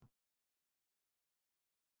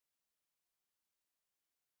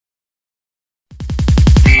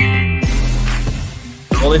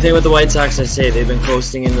only thing with the White Sox, I say they've been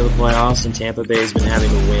coasting into the playoffs, and Tampa Bay's been having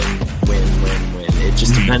to win. It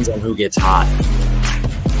just depends on who gets hot.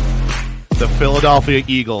 The Philadelphia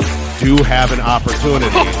Eagles do have an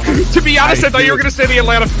opportunity. To be honest, I thought you were going to say the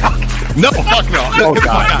Atlanta Falcons. No, fuck no. Oh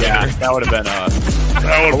god, yeah, that would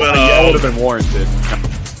have been warranted.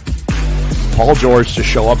 Paul George to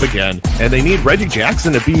show up again, and they need Reggie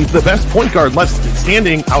Jackson to be the best point guard left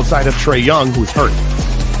standing outside of Trae Young, who's hurt.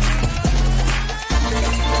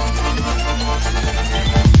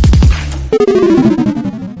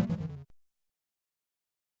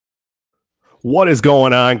 What is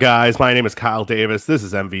going on, guys? My name is Kyle Davis. This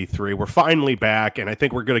is MV3. We're finally back, and I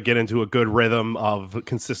think we're going to get into a good rhythm of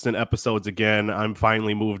consistent episodes again. I'm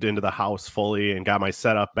finally moved into the house fully and got my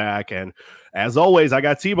setup back, and as always, I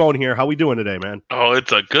got Tbone here. How we doing today, man? Oh,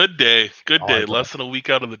 it's a good day. Good day. Less than a week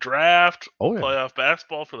out of the draft. Oh, yeah. Playoff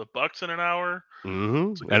basketball for the Bucks in an hour.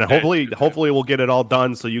 Mm-hmm. And hopefully we'll get it all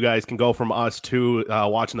done so you guys can go from us to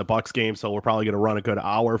watching the Bucks game. So we're probably going to run a good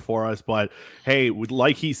hour for us. But hey,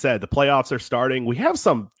 like he said, the playoffs are starting. We have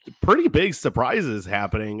some pretty big surprises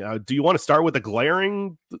happening. Do you want to start with a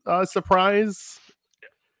glaring surprise?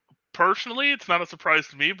 Personally, it's not a surprise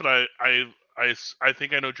to me, but I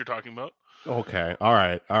think I know what you're talking about. Okay. All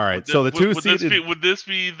right. So the two seeded... Would this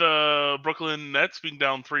be the Brooklyn Nets being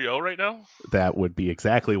down 3-0 right now? That would be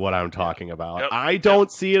exactly what I'm talking about. Yep. I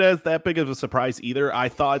don't see it as that big of a surprise either. I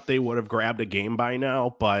thought they would have grabbed a game by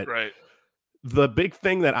now, but the big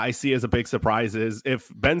thing that I see as a big surprise is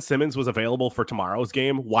if Ben Simmons was available for tomorrow's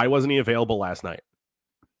game, why wasn't he available last night?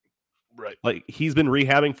 Right. Like, he's been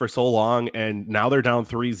rehabbing for so long, and now they're down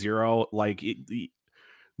 3-0. Like,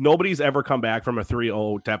 nobody's ever come back from a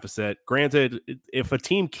 3-0 deficit. Granted, if a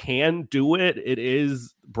team can do it, it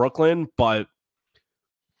is Brooklyn, but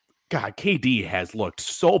God, KD has looked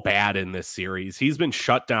so bad in this series. He's been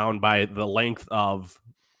shut down by the length of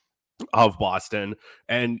Boston,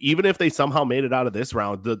 and even if they somehow made it out of this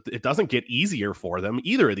round, it doesn't get easier for them,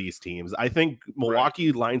 either of these teams. I think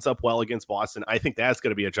Milwaukee lines up well against Boston. I think that's going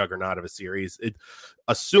to be a juggernaut of a series,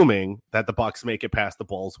 assuming that the Bucks make it past the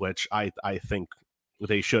Bulls, which I think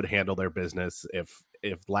they should handle their business if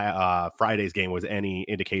Friday's game was any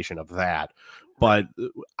indication of that. But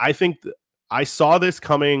I think I saw this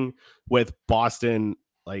coming with Boston.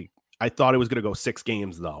 Like, I thought it was going to go 6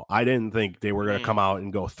 games, though. I didn't think they were going to come out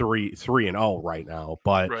and go 3-0 right now.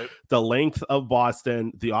 But the length of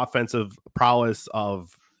Boston, the offensive prowess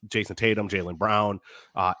of Jason Tatum, Jaylen Brown,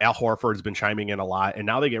 Al Horford's been chiming in a lot, and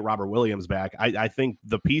now they get Robert Williams back. I think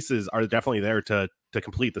the pieces are definitely there to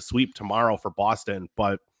complete the sweep tomorrow for Boston.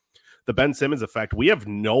 But the Ben Simmons effect, we have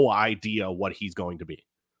no idea what he's going to be.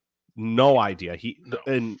 No idea.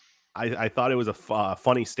 And I thought it was a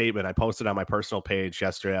funny statement I posted on my personal page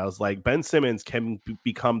yesterday. I was like, Ben Simmons can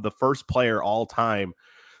become the first player all time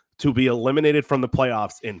to be eliminated from the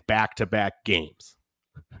playoffs in back-to-back games.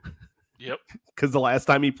 Yep. Because the last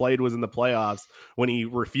time he played was in the playoffs when he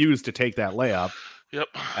refused to take that layup. Yep.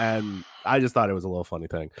 And I just thought it was a little funny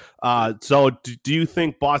thing. So do you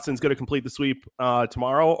think Boston's going to complete the sweep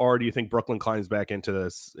tomorrow, or do you think Brooklyn climbs back into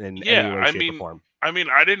this in any way, shape, or form? I mean,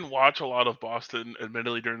 I didn't watch a lot of Boston,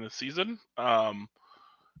 admittedly, during the season.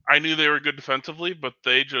 I knew they were good defensively, but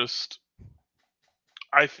they just...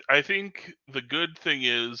 I think the good thing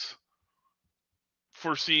is,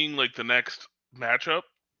 foreseeing like the next matchup,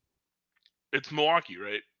 it's Milwaukee,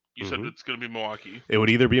 right? You said it's going to be Milwaukee. It would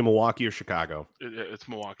either be Milwaukee or Chicago. It's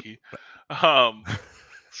Milwaukee.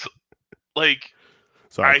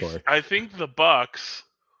 Sorry, I think the Bucks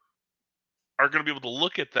are going to be able to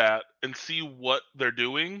look at that and see what they're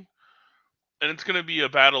doing, and it's going to be a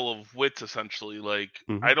battle of wits, essentially. Like,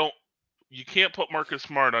 you can't put Marcus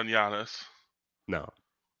Smart on Giannis. No.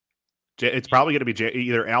 It's probably going to be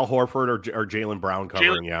either Al Horford or Jaylen Brown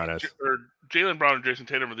covering Giannis. Jaylen Brown and Jason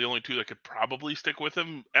Tatum are the only two that could probably stick with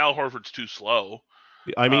him. Al Horford's too slow.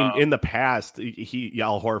 I mean, in the past,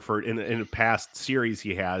 Al Horford in a past series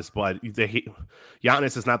he has, but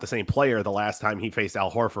Giannis is not the same player the last time he faced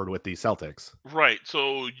Al Horford with the Celtics. Right.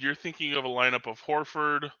 So you're thinking of a lineup of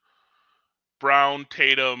Horford, Brown,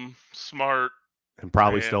 Tatum, Smart, and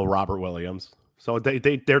probably still Robert Williams. So they're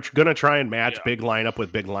going to try and match big lineup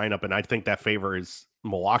with big lineup, and I think that favors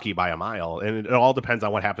Milwaukee by a mile. And it all depends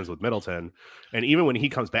on what happens with Middleton. And even when he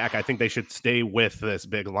comes back, I think they should stay with this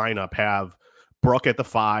big lineup, have Brooke at the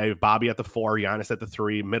 5, Bobby at the 4, Giannis at the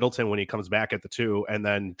 3, Middleton when he comes back at the 2, and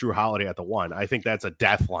then Drew Holiday at the 1. I think that's a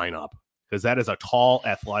death lineup because that is a tall,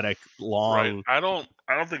 athletic, long. Right. I don't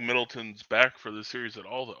think Middleton's back for the series at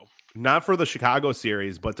all, though. Not for the Chicago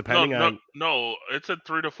series, but depending on. No, it's at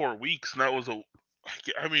 3 to 4 weeks, and that was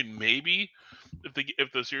maybe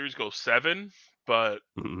if the series goes 7, but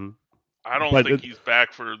Mm-hmm. I don't think he's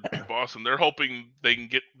back for Boston. They're hoping they can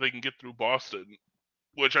get through Boston,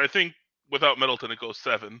 which I think without Middleton it goes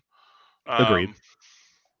 7. Agreed.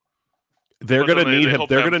 They're going to need him.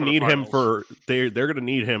 They're going to need him for they're going to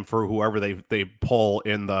need him for whoever they pull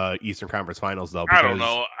in the Eastern Conference Finals, though. I don't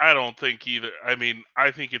know. I don't think either. I mean,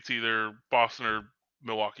 I think it's either Boston or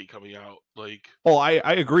Milwaukee coming out. I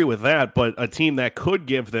agree with that, but a team that could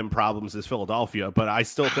give them problems is Philadelphia. But I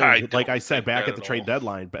still think, like I said back at the trade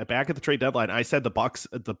deadline, I said the Bucks,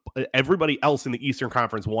 everybody else in the Eastern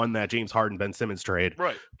Conference won that James Harden Ben Simmons trade,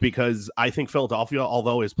 right? Because I think Philadelphia,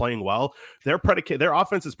 although is playing well, their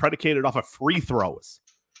offense is predicated off of free throws.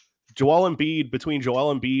 Between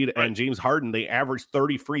Joel Embiid and James Harden, they average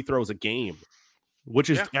 30 free throws a game, which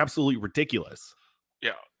is absolutely ridiculous.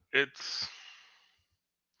 Yeah, it's.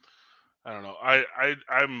 I don't know.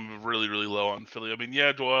 I'm really, really low on Philly. I mean,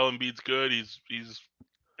 yeah, Joel Embiid's good. He's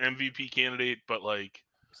MVP candidate, but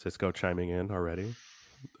Cisco chiming in already.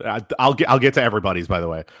 I'll get to everybody's, by the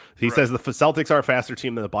way. He says the Celtics are a faster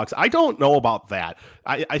team than the Bucks. I don't know about that.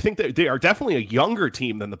 I think that they are definitely a younger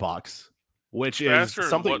team than the Bucks, which faster is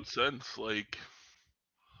something. In what sense?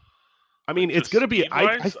 I mean, it's going to be.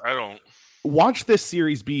 I don't. Watch this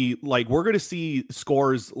series be we're going to see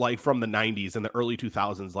scores from the 90s and the early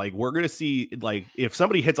 2000s. We're going to see if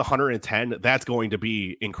somebody hits 110, that's going to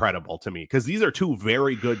be incredible to me, because these are two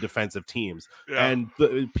very good defensive teams. Yeah. And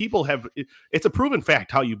it's a proven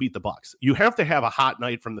fact how you beat the Bucks. You have to have a hot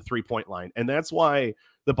night from the 3-point line. And that's why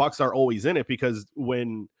the Bucks are always in it, because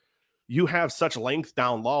when you have such length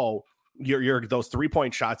down low, you're those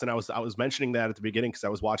 3-point shots, and I was mentioning that at the beginning because I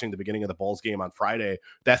was watching the beginning of the Bulls game on Friday.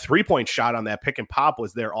 That 3-point shot on that pick and pop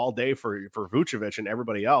was there all day for Vucevic and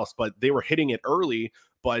everybody else, but they were hitting it early.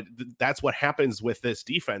 But that's what happens with this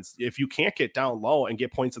defense. If you can't get down low and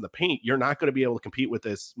get points in the paint, you're not going to be able to compete with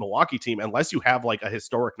this Milwaukee team unless you have a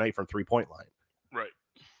historic night from 3-point line. Right.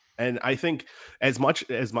 And I think as much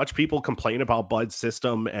people complain about Bud's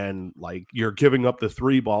system and you're giving up the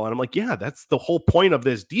 3 ball, and I'm yeah, that's the whole point of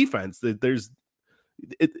this defense. That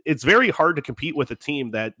it's very hard to compete with a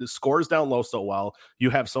team that scores down low so well.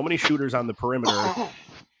 You have so many shooters on the perimeter.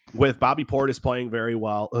 With Bobby Portis playing very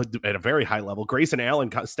well at a very high level, Grayson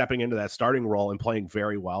Allen stepping into that starting role and playing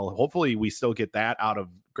very well. Hopefully, we still get that out of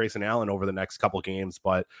Grayson Allen over the next couple games,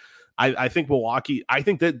 but. I think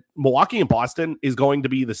that Milwaukee and Boston is going to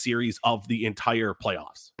be the series of the entire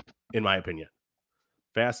playoffs, in my opinion.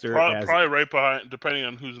 Probably right behind, depending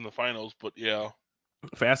on who's in the finals, but yeah.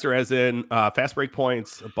 Faster as in fast break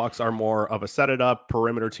points. Bucks are more of a set it up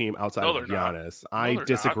perimeter team outside of Giannis. I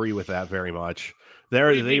disagree with that very much.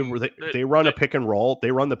 They run a pick and roll.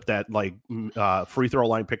 They run that free throw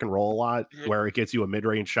line pick and roll a lot, where it gets you a mid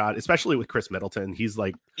range shot, especially with Chris Middleton. He's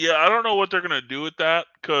I don't know what they're gonna do with that,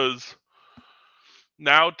 because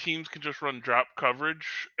now teams can just run drop coverage,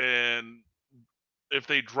 and if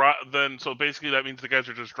they drop, then so basically that means the guys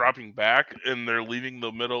are just dropping back and they're leaving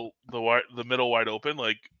the middle wide open.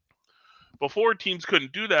 Before, teams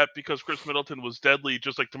couldn't do that because Chris Middleton was deadly,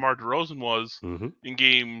 just like DeMar DeRozan was in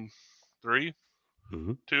Game 3.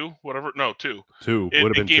 2, whatever. No, 2. 2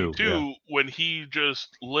 would have been game 2. Yeah. When he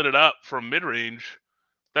just lit it up from mid range,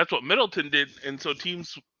 that's what Middleton did, and so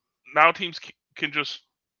teams can just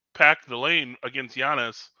pack the lane against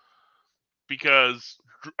Giannis, because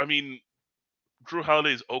Drew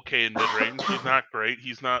Holiday's okay in mid range. He's not great.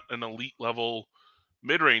 He's not an elite level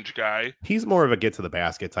mid range guy. He's more of a get to the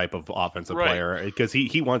basket type of offensive player, because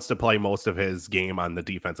he wants to play most of his game on the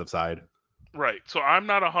defensive side. Right. So I'm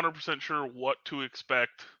not 100% sure what to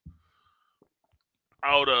expect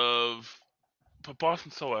out of. But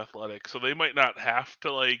Boston's so athletic, so they might not have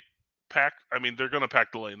to pack. I mean, they're going to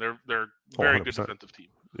pack the lane. They're a very good defensive team.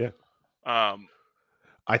 Yeah.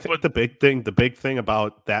 I think the big thing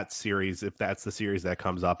about that series, if that's the series that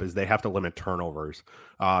comes up, is they have to limit turnovers.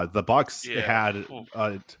 The Bucks had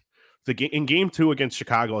in Game 2 against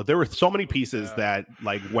Chicago, there were so many pieces that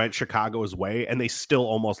went Chicago's way, and they still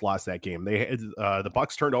almost lost that game. They had, the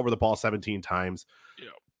Bucks turned over the ball 17 times.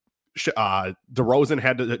 Yeah. DeRozan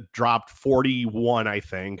had to drop 41, I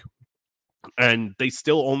think, and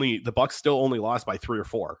the Bucks still only lost by 3 or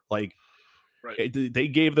 4. They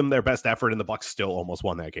gave them their best effort, and the Bucks still almost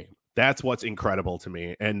won that game. That's what's incredible to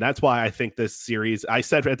me, and that's why I think this series. I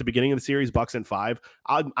said at the beginning of the series, Bucks in 5.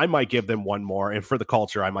 I might give them one more, and for the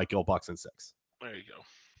culture, I might go Bucks in 6. There you go.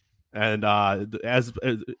 And as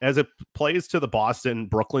it plays to the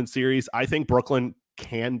Boston-Brooklyn series, I think Brooklyn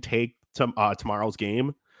can take tomorrow's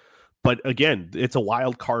game. But again, it's a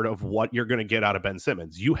wild card of what you're going to get out of Ben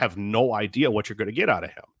Simmons. You have no idea what you're going to get out of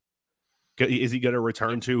him, Is he going to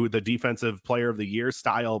return to the defensive player of the year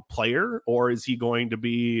style player, or is he going to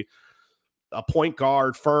be a point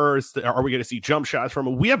guard first? Are we going to see jump shots from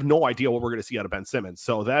him? We have no idea what we're going to see out of Ben Simmons.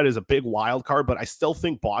 So that is a big wild card, but I still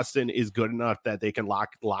think Boston is good enough that they can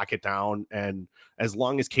lock it down. And as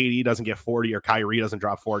long as KD doesn't get 40 or Kyrie doesn't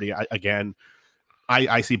drop 40,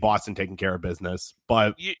 I see Boston taking care of business.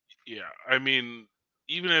 But yeah, I mean,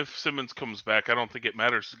 even if Simmons comes back, I don't think it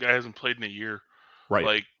matters. The guy hasn't played in a year. Right.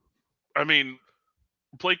 Like, I mean,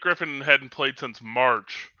 Blake Griffin hadn't played since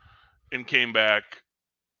March and came back.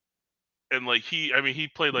 And like he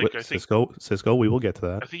played like I think Cisco, we will get to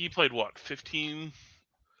that. I think he played what 15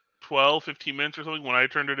 minutes or something. When I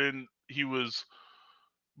turned it in, he was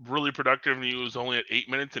really productive and he was only at 8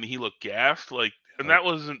 minutes and he looked gassed. Like, and that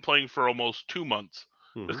wasn't playing for almost 2 months.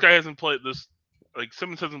 This guy hasn't played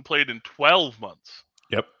Simmons hasn't played in 12 months.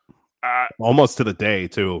 Yep. Almost to the day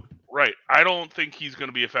too. Right. I don't think he's going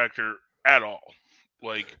to be a factor at all.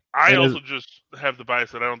 Like, I also just have the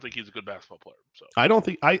bias that I don't think he's a good basketball player. So I don't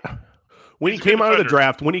think When he came out of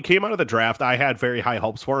the draft, I had very high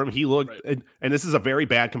hopes for him. He looked, and this is a very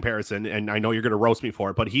bad comparison, and I know you're going to roast me for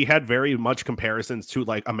it, but he had very much comparisons to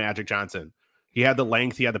like a Magic Johnson. He had the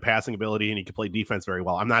length, he had the passing ability, and he could play defense very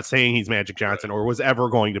well. I'm not saying he's Magic Johnson or was ever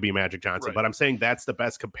going to be Magic Johnson, but I'm saying that's the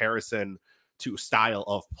best comparison to style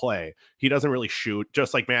of play. He doesn't really shoot,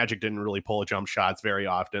 just like Magic didn't really pull jump shots very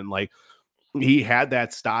often. Like, he had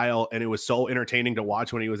that style, and it was so entertaining to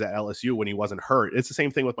watch when he was at LSU when he wasn't hurt. It's the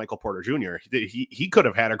same thing with Michael Porter Jr. He could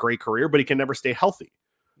have had a great career, but he can never stay healthy.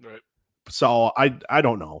 Right. So I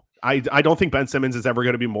don't know. I don't think Ben Simmons is ever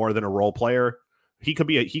going to be more than a role player. He's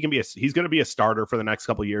going to be a starter for the next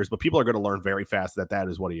couple of years, but people are going to learn very fast that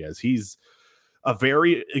is what he is. He's a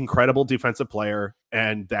very incredible defensive player,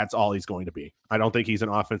 and that's all he's going to be. I don't think he's an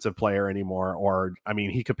offensive player anymore.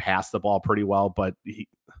 He could pass the ball pretty well, but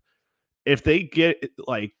if they get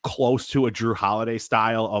like close to a Drew Holiday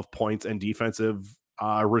style of points and defensive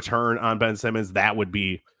return on Ben Simmons, that would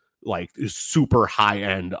be like super high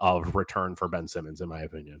end of return for Ben Simmons, in my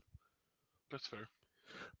opinion. That's fair.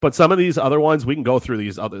 But some of these other ones, we can go through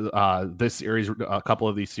these other this series, a couple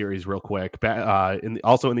of these series real quick.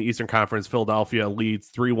 Also in the Eastern Conference, Philadelphia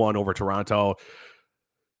leads 3-1 over Toronto.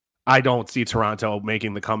 I don't see Toronto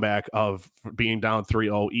making the comeback of being down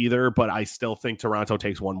 3-0 either, but I still think Toronto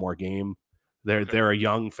takes one more game. They're a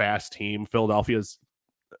young, fast team. Philadelphia's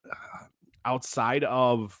outside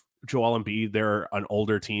of Joel Embiid, they're an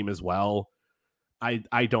older team as well.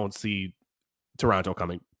 I don't see Toronto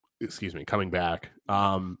coming back.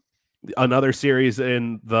 Another series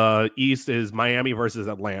in the East is Miami versus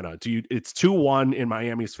Atlanta. It's 2-1 in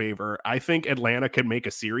Miami's favor. I think Atlanta can make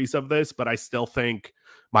a series of this, but I still think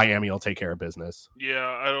Miami will take care of business. Yeah,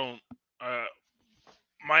 I don't.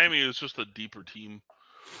 Miami is just a deeper team,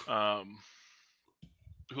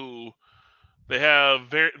 who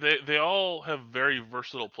they all have very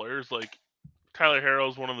versatile players. Like Tyler Herro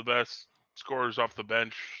is one of the best scorers off the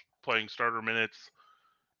bench, playing starter minutes.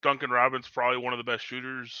 Duncan Robinson, probably one of the best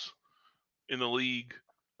shooters in the league.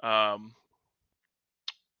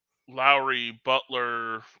 Lowry,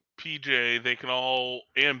 Butler, PJ,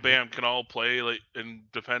 and Bam can all play and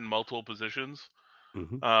defend multiple positions.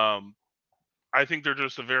 Mm-hmm. I think they're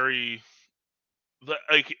just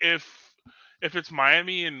if it's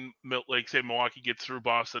Miami and say Milwaukee gets through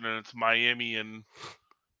Boston and it's Miami and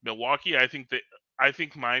Milwaukee, I think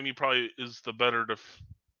Miami probably is the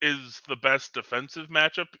best defensive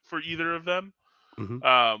matchup for either of them,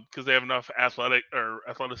 because they have enough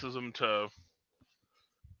athleticism to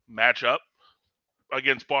match up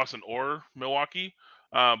against Boston or Milwaukee.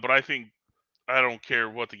 But I don't care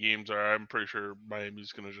what the games are. I'm pretty sure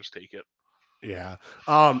Miami's going to just take it. Yeah.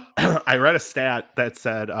 I read a stat that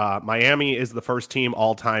said Miami is the first team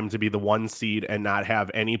all time to be the 1 seed and not have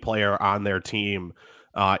any player on their team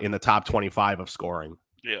in the top 25 of scoring.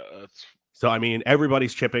 Yeah, that's... So,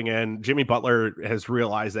 everybody's chipping in. Jimmy Butler has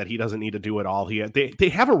realized that he doesn't need to do it all. They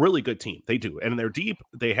have a really good team. They do. And they're deep.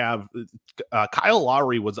 They have Kyle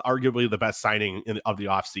Lowry was arguably the best signing of the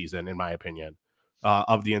offseason, in my opinion,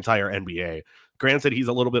 of the entire NBA. Granted, he's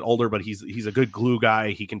a little bit older, but he's a good glue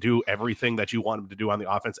guy. He can do everything that you want him to do on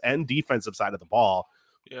the offense and defensive side of the ball.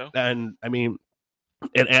 Yeah. And,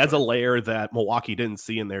 it adds a layer that Milwaukee didn't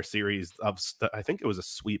see in their series of, I think it was a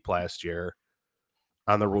sweep last year.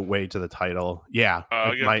 On the way to the title. Yeah.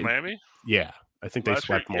 Against Miami? Yeah. I think they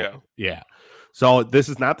swept Milwaukee. Yeah. So this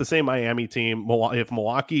is not the same Miami team. If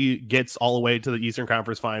Milwaukee gets all the way to the Eastern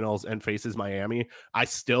Conference Finals and faces Miami, I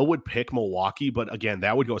still would pick Milwaukee, but again,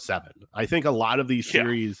 that would go 7. I think a lot of these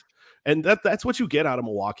series, and that's what you get out of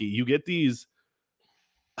Milwaukee. You get these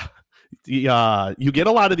You get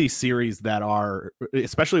a lot of these series that are,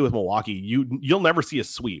 especially with Milwaukee, you'll never see a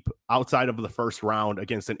sweep outside of the first round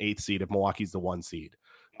against an 8th seed if Milwaukee's the 1 seed.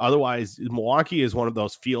 Otherwise, Milwaukee is one of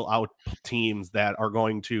those feel out teams that are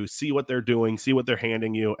going to see what they're doing, see what they're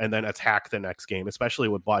handing you, and then attack the next game, especially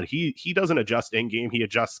with Bud. He doesn't adjust in game, he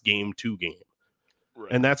adjusts game to game.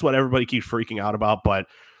 Right. And that's what everybody keeps freaking out about. But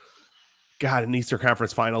God, an Eastern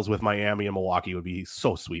Conference Finals with Miami and Milwaukee would be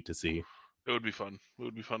so sweet to see. It would be fun. It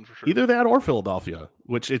would be fun for sure. Either that or Philadelphia,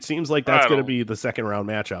 which it seems like that's going to be the second round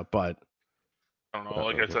matchup. But I don't know.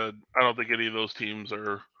 Like I said, I don't think any of those teams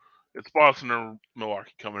are. It's Boston or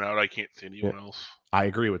Milwaukee coming out. I can't see anyone else. I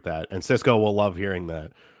agree with that. And Cisco will love hearing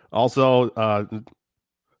that. Also,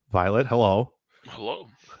 Violet, hello. Hello.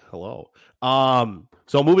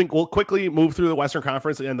 So we'll quickly move through the Western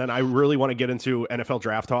Conference, and then I really want to get into NFL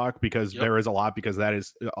draft talk because there is a lot, because that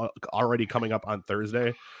is already coming up on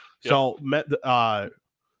Thursday. So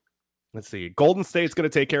let's see. Golden State's going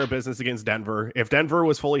to take care of business against Denver. If Denver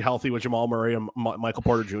was fully healthy with Jamal Murray and Michael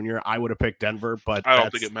Porter Jr., I would have picked Denver, but I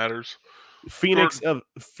don't think it matters. Phoenix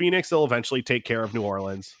will eventually take care of New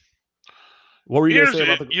Orleans. What were you going to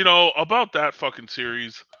say about about that fucking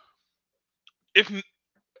series? If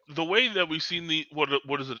the way that we've seen what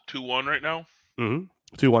is it, 2-1 right now?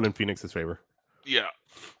 2-1 in Phoenix's favor. Yeah.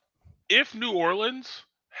 If New Orleans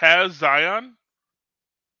has Zion,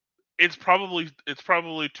 it's probably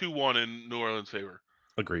 2-1 in New Orleans' favor.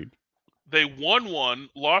 Agreed. They won one,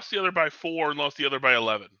 lost the other by 4, and lost the other by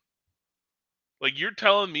 11. Like, you're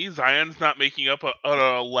telling me Zion's not making up an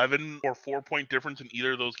 11 or 4-point difference in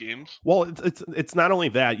either of those games? Well, it's not only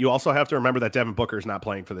that. You also have to remember that Devin Booker's not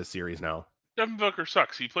playing for this series now. Devin Booker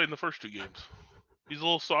sucks. He played in the first 2 games. He's a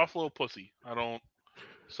little soft little pussy.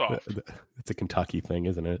 Soft. It's a Kentucky thing,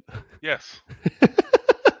 isn't it? Yes.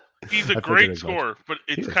 He's a great scorer, but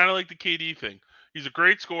it's kind of like the KD thing. He's a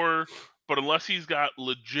great scorer, but unless he's got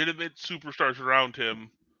legitimate superstars around him,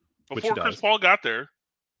 before Chris Paul got there,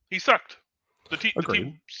 he sucked. The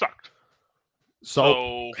team sucked.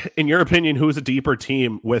 So, in your opinion, who's a deeper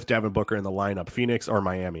team with Devin Booker in the lineup, Phoenix or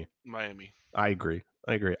Miami? Miami. I agree.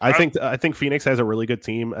 I think Phoenix has a really good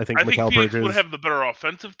team. I think Mikal Phoenix Bridges would have the better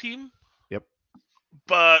offensive team. Yep.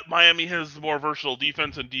 But Miami has the more versatile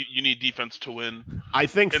defense, and you need defense to win. I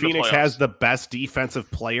think Phoenix has the best defensive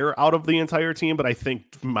player out of the entire team, but I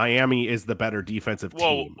think Miami is the better defensive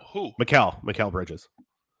team. Who? Mikal Bridges.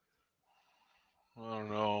 I don't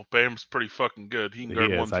know. Bam's pretty fucking good. He can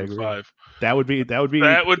guard 1 through 5. That would be.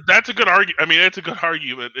 That's a good argument. I mean, it's a good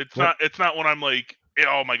argument. It's not when I'm like,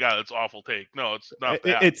 oh my god, it's awful take. No,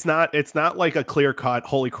 it's not. It's not like a clear cut.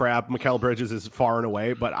 Holy crap, Mikal Bridges is far and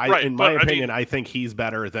away. But in my opinion, I think he's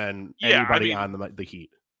better than anybody on the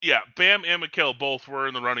Heat. Yeah, Bam and Mikal both were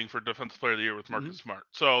in the running for Defensive Player of the Year with Marcus Smart.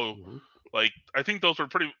 So, I think those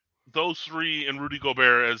 3 and Rudy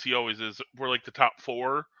Gobert, as he always is, were like the top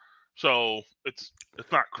 4. So it's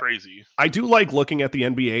not crazy. I do like looking at the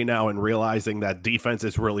NBA now and realizing that defense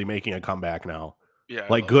is really making a comeback now. Yeah,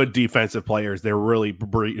 like good defensive players. They're really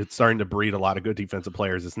it's starting to breed a lot of good defensive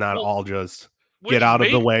players. It's not all just get out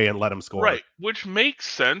of the way and let them score. Right, which makes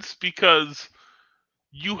sense because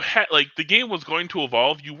you had the game was going to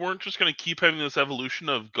evolve. You weren't just going to keep having this evolution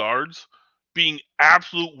of guards being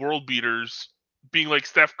absolute world beaters, being like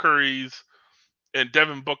Steph Curry's and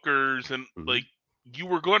Devin Booker's, and you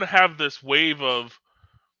were going to have this wave of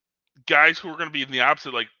guys who were going to be in the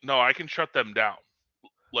opposite. Like, no, I can shut them down.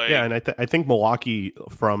 And I think Milwaukee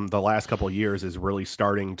from the last couple of years is really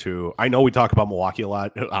starting to. I know we talk about Milwaukee a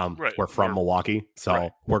lot. We're from Milwaukee, so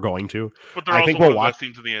we're going to. But they're also one of the best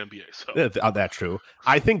teams in the NBA. So that's true.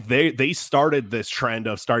 I think they started this trend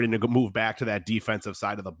of starting to move back to that defensive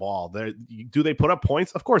side of the ball. Do they put up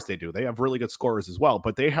points? Of course they do. They have really good scorers as well,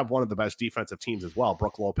 but they have one of the best defensive teams as well.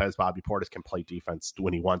 Brook Lopez, Bobby Portis can play defense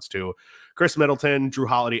when he wants to. Chris Middleton, Drew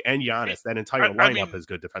Holiday, and Giannis. That entire lineup is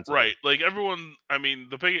good defensively. Right, like everyone. I mean,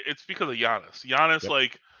 it's because of Giannis.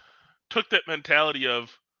 Giannis took that mentality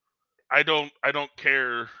of I don't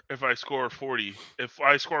care if I score 40. If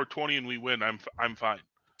I score 20 and we win, I'm fine.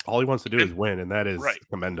 All he wants to do is win, and that is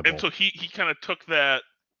commendable. And so he kind of took that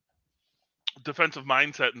defensive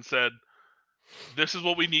mindset and said, "This is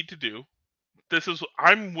what we need to do.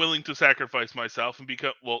 I'm willing to sacrifice myself and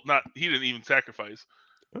become he didn't even sacrifice.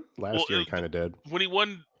 Last year he kind of did. When he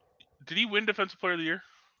won, did he win Defensive Player of the Year?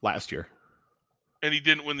 Last year. And he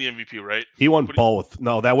didn't win the MVP, right? He won both.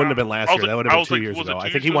 No, that wouldn't have been last year. That would have been 2 years ago. I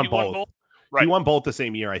think he won both. Right. He won both the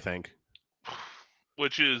same year, I think.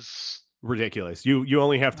 Which is ridiculous. You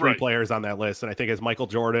only have 3 players on that list, and I think it's Michael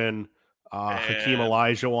Jordan, Hakeem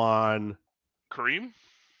Olajuwon,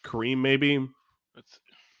 Kareem maybe.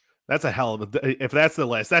 That's a hell of a. If that's the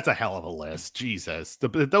list, that's a hell of a list. Jesus,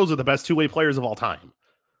 those are the best two-way players of all time.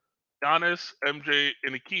 Giannis, MJ,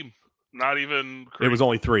 and Hakeem. Not even. It was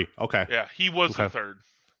only 3. Okay. Yeah, he was the third.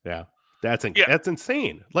 Yeah. That's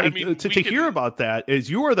insane. I Like mean, to hear about that is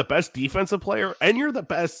you are the best defensive player and you're the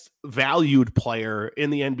best valued player in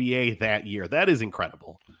the NBA that year. That is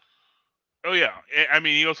incredible. Oh yeah, I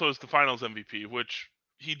mean he also is the Finals MVP, which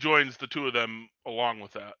he joins the two of them along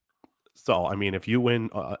with that. So I mean, if you win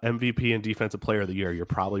MVP and Defensive Player of the Year, you're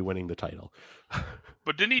probably winning the title.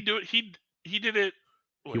 But didn't he do it? He did it.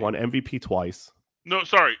 He won MVP twice. No,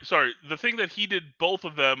 sorry. The thing that he did both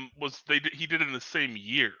of them was he did it in the same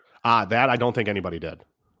year. That I don't think anybody did.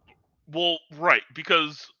 Well, right,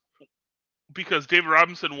 because David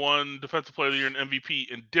Robinson won Defensive Player of the Year and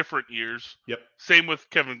MVP in different years. Yep. Same with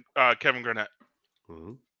Kevin Garnett.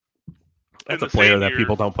 Mm-hmm. That's a player that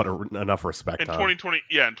people don't put enough respect on. In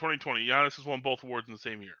 2020, Giannis has won both awards in the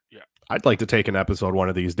same year. Yeah. I'd like to take an episode one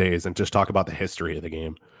of these days and just talk about the history of the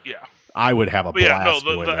game. Yeah. I would have a blast. Yeah,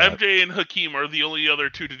 no, the that. MJ and Hakeem are the only other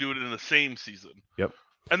two to do it in the same season. Yep.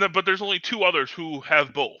 But there's only 2 others who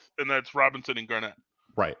have both, and that's Robinson and Garnett.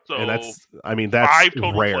 Right. So and that's 5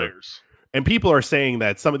 total rare. Players. And people are saying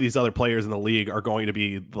that some of these other players in the league are going to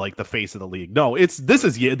be like the face of the league. No, this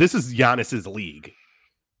is Giannis's league.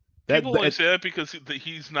 People only say that because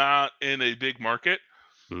he's not in a big market.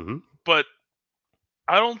 Mm-hmm. But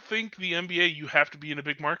I don't think the NBA you have to be in a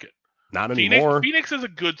big market. Not anymore. Phoenix is a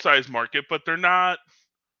good sized market, but they're not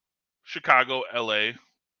Chicago, LA.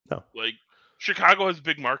 No. Like Chicago has a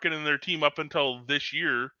big market, and their team up until this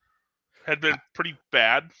year had been pretty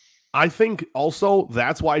bad. I think also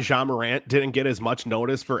that's why Ja Morant didn't get as much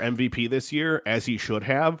notice for MVP this year as he should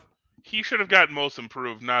have. He should have gotten most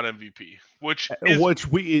improved, not MVP.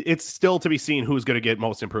 It's still to be seen who's going to get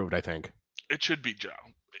most improved, I think. It should be Ja.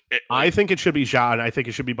 I think it should be Ja, and I think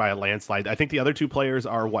it should be by a landslide. I think the other 2 players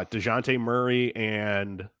are DeJounte Murray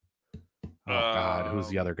and who's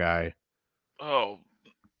the other guy? Oh,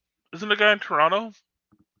 isn't the guy in Toronto?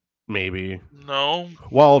 Maybe. No.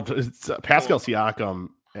 Well, it's Pascal Siakam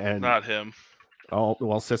and not him. Oh,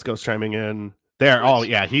 well, Cisco's chiming in there. Oh,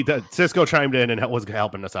 yeah, Cisco chimed in and was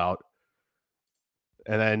helping us out.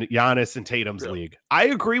 And then Giannis and Tatum's league. I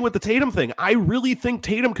agree with the Tatum thing. I really think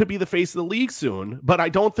Tatum could be the face of the league soon, but I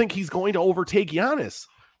don't think he's going to overtake Giannis.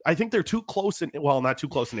 I think they're too close not too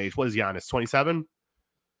close in age. What is Giannis, 27?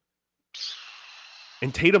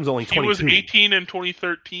 And Tatum's only 22. He was 18 in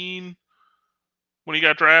 2013 when he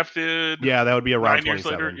got drafted. Yeah, that would be around 9 years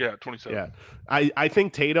 27. later. Yeah, 27. Yeah. I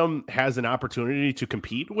think Tatum has an opportunity to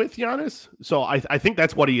compete with Giannis. So I think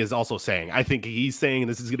that's what he is also saying. I think he's saying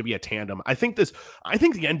this is going to be a tandem. I think the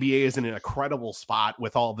NBA is in an incredible spot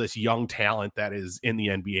with all this young talent that is in the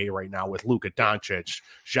NBA right now with Luka Doncic,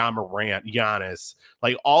 Ja Morant, Giannis.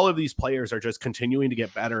 Like all of these players are just continuing to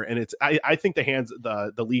get better. And I think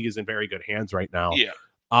the league is in very good hands right now. Yeah.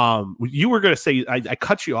 You were going to say, I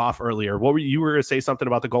cut you off earlier. You were going to say something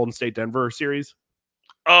about the Golden State Denver series?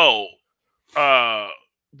 Oh,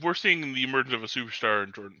 we're seeing the emergence of a superstar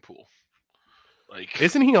in Jordan Poole. Like,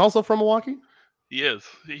 isn't he also from Milwaukee? He is.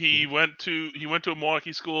 He went to a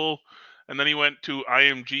Milwaukee school, and then he went to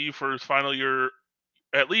IMG for his final year,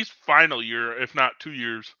 if not 2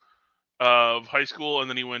 years of high school, and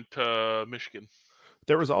then he went to Michigan.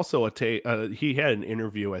 There was also he had an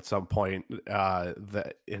interview at some point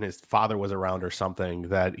that, and his father was around or something,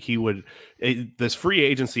 that he would this free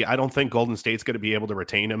agency. I don't think Golden State's going to be able to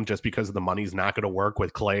retain him just because the money's not going to work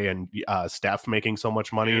with Clay and Steph making so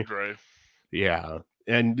much money. Yeah, right. Yeah.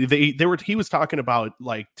 And he was talking about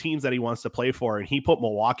like teams that he wants to play for, and he put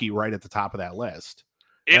Milwaukee right at the top of that list.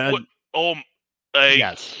 Yes,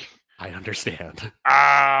 I understand.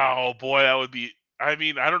 Oh boy, that would be. I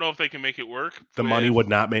mean, I don't know if they can make it work. The money would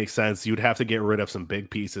not make sense. You'd have to get rid of some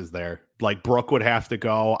big pieces there. Like Brooke would have to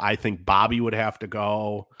go. I think Bobby would have to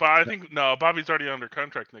go. But I think Bobby's already under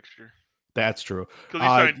contract next year. That's true. Because he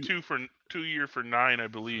signed 2 year for 9, I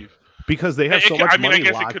believe. Because they have so much money. I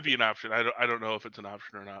guess it could be an option. I don't know if it's an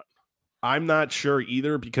option or not. I'm not sure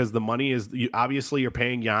either because the money is obviously you're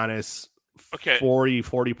paying Giannis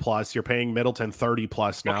 40 plus. You're paying Middleton 30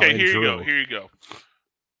 plus now. Okay, here you go.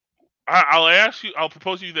 I'll ask you. I'll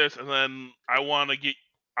propose to you this, and then I want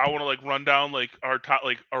to like run down like our top,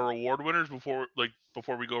 like our award winners before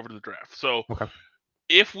we go over to the draft. So,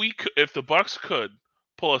 if the Bucks could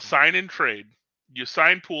pull a sign and trade, you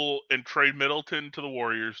sign Poole and trade Middleton to the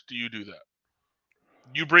Warriors. Do you do that?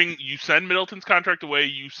 You send Middleton's contract away.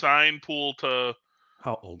 You sign Poole to.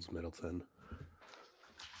 How old's Middleton?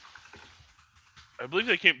 I believe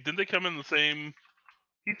didn't they come in the same?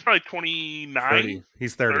 He's probably 29. 30.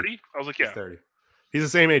 He's 30. 30? I was like, yeah. He's 30. He's the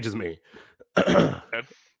same age as me.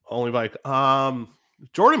 Only like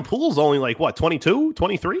Jordan Poole's only like what, 22,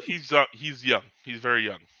 23? He's young. He's very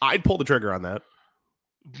young. I'd pull the trigger on that.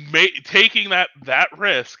 Taking that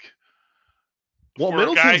risk. Well,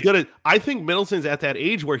 Middleton's I think Middleton's at that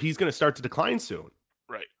age where he's gonna start to decline soon.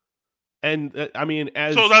 Right. And I mean,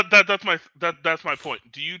 that's my point.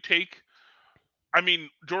 Do you take? I mean,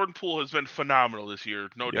 Jordan Poole has been phenomenal this year,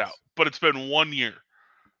 no doubt. But it's been 1 year.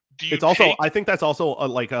 I think that's also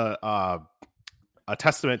a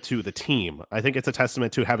testament to the team. I think it's a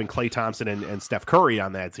testament to having Klay Thompson and Steph Curry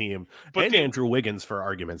on that team, and Andrew Wiggins, for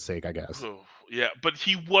argument's sake, I guess. Yeah, but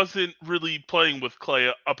he wasn't really playing with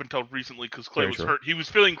Klay up until recently because Klay was hurt. He was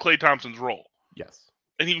filling Klay Thompson's role. Yes,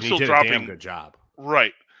 and he was still dropping. A damn good job.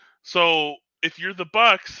 Right. So if you're the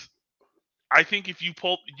Bucks, I think if you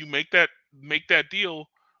make that deal,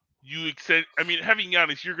 you extend. I mean, having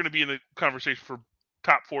Giannis, you're going to be in the conversation for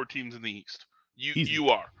top 4 teams in the East. You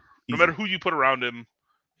are. No matter who you put around him,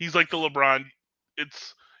 he's like the LeBron.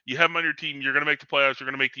 You have him on your team. You're going to make the playoffs. You're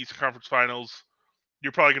going to make the Eastern Conference Finals.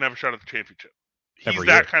 You're probably going to have a shot at the championship. He's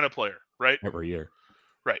that kind of player, right? Every year.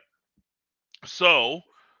 Right. So,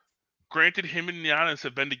 granted, him and Giannis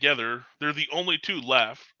have been together. They're the only two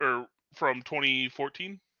left, or from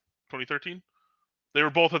 2014, 2013. They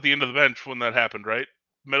were both at the end of the bench when that happened, right?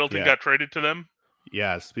 Middleton got traded to them.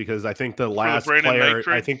 Yes, because I think the last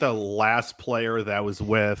player that was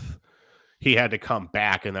with, he had to come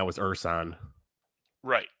back, and that was Ersan.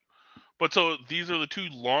 Right. But so these are the two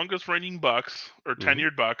longest reigning Bucks, or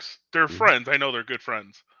tenured Bucks. They're friends. I know they're good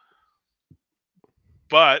friends.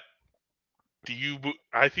 But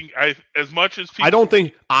as much as people, I don't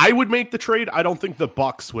think I would make the trade. I don't think the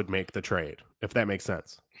Bucks would make the trade, if that makes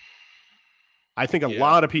sense. I think a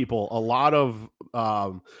lot of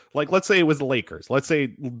let's say it was the Lakers. Let's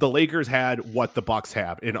say the Lakers had what the Bucks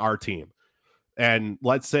have in our team. And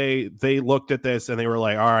let's say they looked at this and they were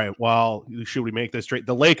like, all right, well, should we make this trade?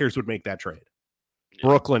 The Lakers would make that trade. Yeah.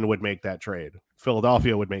 Brooklyn would make that trade.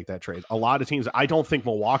 Philadelphia would make that trade. A lot of teams. I don't think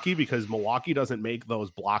Milwaukee, because Milwaukee doesn't make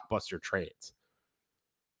those blockbuster trades.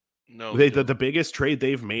 No, the biggest trade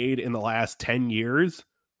they've made in the last 10 years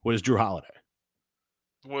was Drew Holiday.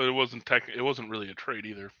 Well, it wasn't really a trade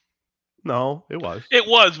either. No, it was. It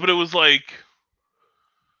was, but it was like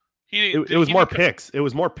it was more picks. It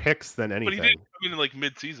was more picks than anything. But he didn't come in like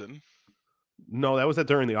mid-season. No, that was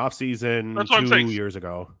during the offseason 2 years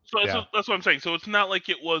ago. So that's what I'm saying. So it's not like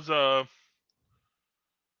it was a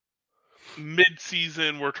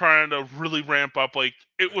mid-season. We're trying to really ramp up. Like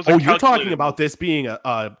it was. You're talking about this being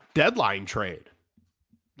a deadline trade.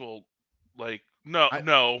 Well, like no.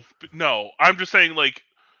 I'm just saying like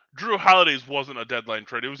Drew Holiday's wasn't a deadline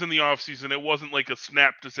trade. It was in the offseason. It wasn't like a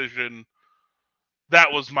snap decision.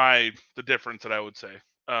 That was the difference that I would say.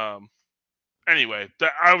 Anyway,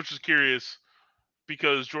 I was just curious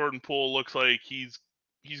because Jordan Poole looks like he's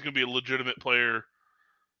going to be a legitimate player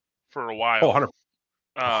for a while.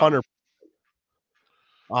 100.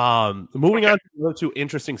 Moving on to 2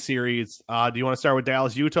 interesting series. Do you want to start with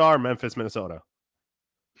Dallas, Utah, or Memphis, Minnesota?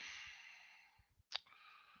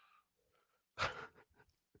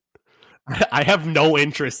 I have no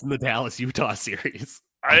interest in the Dallas, Utah series.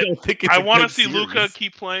 I don't think it's. I want to see Luka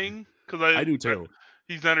keep playing because I do too.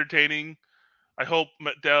 He's entertaining. I hope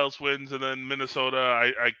Dallas wins, and then Minnesota.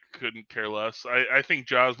 I couldn't care less. I think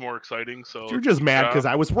Ja's more exciting. So you're just mad because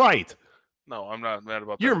I was right. No, I'm not mad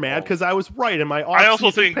about that. You're mad because I was right in my. I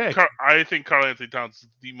also think I think Kyle Anthony Towns is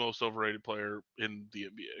the most overrated player in the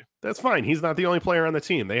NBA. That's fine. He's not the only player on the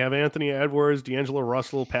team. They have Anthony Edwards, D'Angelo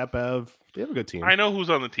Russell, Pat Bev. They have a good team. I know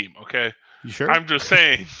who's on the team. Okay, you sure? I'm just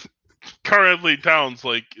saying. Currently, Towns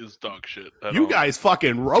is dog shit. You guys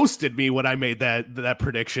fucking roasted me when I made that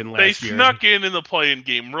prediction last year. They snuck in the play-in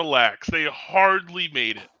game. Relax. They hardly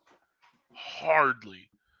made it. Hardly.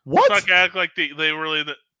 What? Let's not act like they were in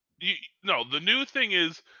the. No, the new thing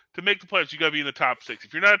is to make the playoffs. You got to be in the top 6.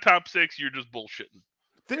 If you're not a top 6, you're just bullshitting.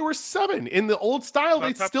 They were 7 in the old style.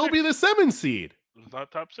 They'd still be the 7 seed. It's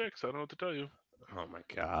not top 6. I don't know what to tell you. Oh my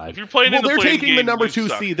god! If you're playing in the they're taking game, the number 2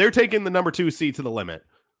 seed. They're taking the number 2 seed to the limit.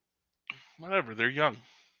 Whatever, they're young.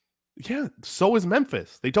 Yeah, so is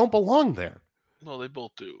Memphis. They don't belong there. No, they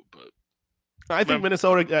both do, but I think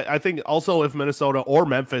Minnesota. I think also if Minnesota or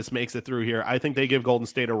Memphis makes it through here, I think they give Golden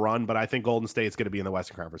State a run. But I think Golden State's going to be in the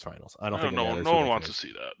Western Conference Finals. I don't think no one wants to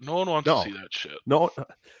see that. No one wants to see that shit. No,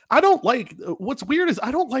 I don't like. What's weird is I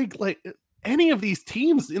don't like any of these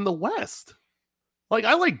teams in the West. Like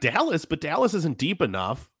I like Dallas, but Dallas isn't deep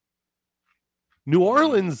enough. New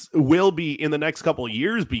Orleans will be in the next couple of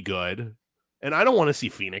years be good. And I don't want to see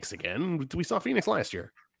Phoenix again. We saw Phoenix last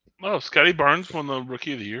year. Oh, Scotty Barnes won the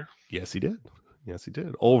Rookie of the Year. Yes, he did. Yes, he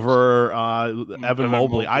did. Over Evan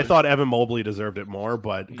Mobley. I thought Evan Mobley deserved it more,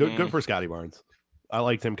 but good for Scotty Barnes. I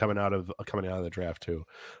liked him coming out of the draft too.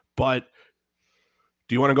 But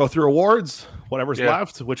do you want to go through awards? Whatever's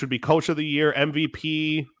left, which would be Coach of the Year,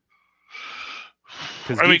 MVP.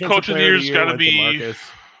 I mean, Coach of the Year's got to be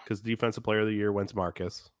because Defensive Player of the Year went to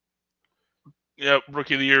Marcus. Yeah,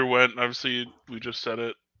 Rookie of the Year went. Obviously, we just said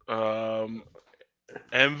it. MVP.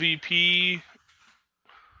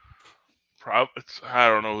 I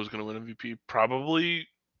don't know who's going to win MVP. Probably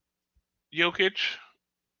Jokic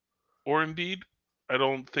or Embiid. I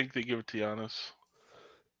don't think they give it to Giannis.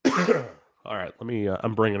 All right,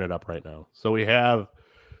 I'm bringing it up right now. So we have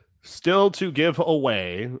still to give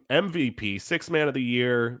away MVP, Sixth Man of the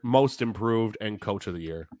Year, Most Improved, and Coach of the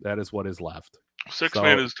Year. That is what is left. Sixth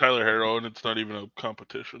man is Tyler Herro, and it's not even a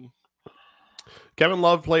competition. Kevin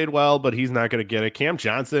Love played well, but he's not going to get it. Cam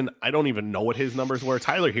Johnson, I don't even know what his numbers were.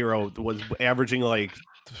 Tyler Herro was averaging like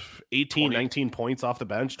 18, 20. 19 points off the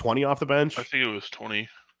bench, 20 off the bench. I think it was 20.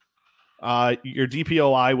 Your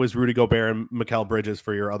DPOI was Rudy Gobert and Mikal Bridges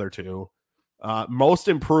for your other two. Most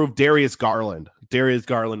Improved, Darius Garland. Darius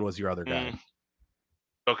Garland was your other guy.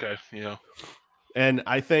 Okay, yeah. And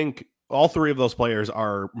I think all three of those players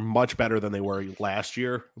are much better than they were last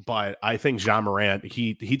year, but I think Ja Morant,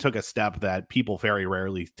 he took a step that people very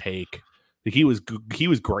rarely take. He was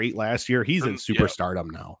great last year. He's in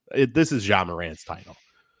superstardom now. This is Ja Morant's title.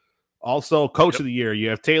 Also, Coach of the Year, you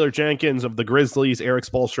have Taylor Jenkins of the Grizzlies, Eric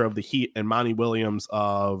Spoelstra of the Heat, and Monty Williams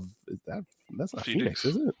of that's not Phoenix,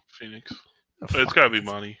 is it? Phoenix. It's got to be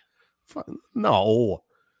Monty. No.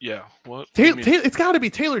 Yeah, what? It's got to be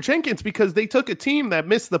Taylor Jenkins because they took a team that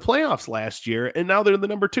missed the playoffs last year, and now they're the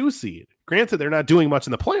number 2 seed. Granted, they're not doing much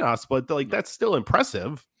in the playoffs, but that's still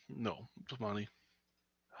impressive. No, it's Monty.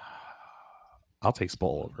 I'll take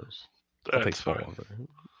Spoel over. I'll take Spoel over.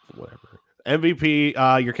 Whatever.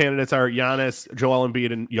 MVP, your candidates are Giannis, Joel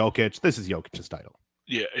Embiid, and Jokic. This is Jokic's title.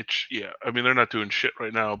 Yeah, I mean, they're not doing shit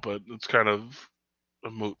right now, but it's kind of a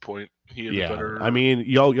moot point. He is better. I mean,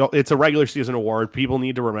 it's a regular season award. People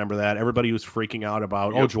need to remember that. Everybody was freaking out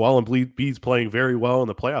about, Joel Embiid's playing very well in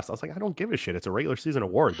the playoffs. I was like, I don't give a shit. It's a regular season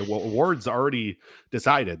award. The award's already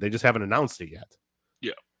decided. They just haven't announced it yet.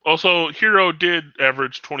 Yeah. Also, Hero did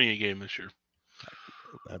average 20 a game this year.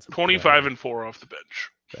 That's 25 and 4 off the bench.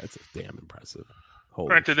 That's damn impressive.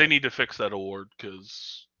 Granted, they need to fix that award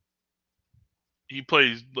because he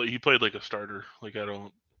played like a starter.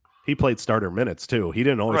 He played starter minutes too. He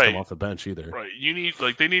didn't always come off the bench either. Right. You need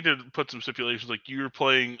they need to put some stipulations like you're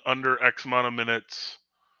playing under X amount of minutes.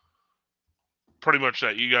 Pretty much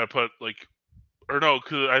that you got to put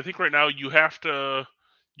because I think right now you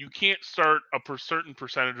can't start a certain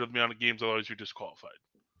percentage of the amount of games, otherwise you're disqualified.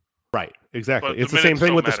 Right, exactly. It's the same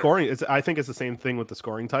thing with the scoring. I think it's the same thing with the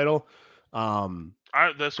scoring title.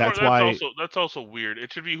 That's also weird.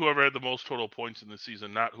 It should be whoever had the most total points in the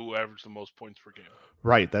season, not who averaged the most points per game.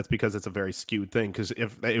 Right. That's because it's a very skewed thing. Because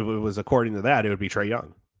if it was according to that, it would be Trae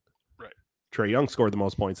Young. Right. Trae Young scored the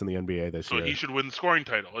most points in the NBA this year. So he should win the scoring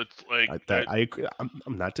title. It's like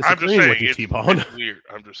I'm not disagreeing with you, T-Bone. It's weird.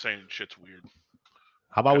 I'm just saying shit's weird.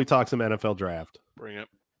 How about we talk some NFL draft? Bring it.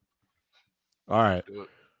 All right. Do it.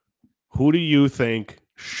 Who do you think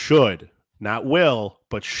should, not will,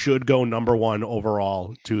 but should go number 1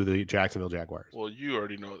 overall to the Jacksonville Jaguars? Well, you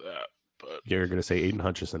already know that, but you're going to say Aiden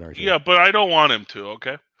Hutchinson, aren't you? Yeah, but I don't want him to.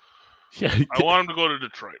 Okay. Yeah. I want him to go to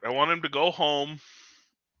Detroit. I want him to go home,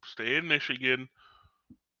 stay in Michigan,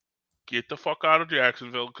 get the fuck out of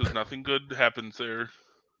Jacksonville because nothing good happens there.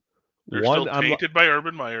 They're still tainted by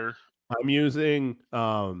Urban Meyer. I'm using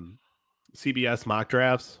CBS mock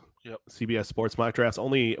drafts. Yep. CBS Sports mock drafts.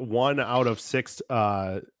 Only 1 out of 6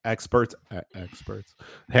 experts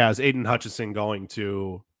has Aiden Hutchinson going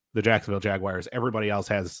to the Jacksonville Jaguars. Everybody else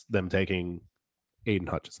has them taking Aiden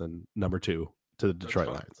Hutchinson, number 2, to the Detroit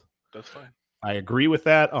Lions. That's fine. I agree with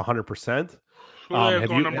that 100%. Who do they have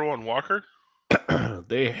going number 1? Walker?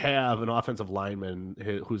 They have an offensive lineman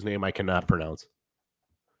whose name I cannot pronounce.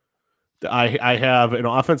 I have an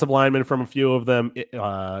offensive lineman from a few of them.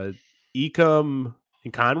 Ikem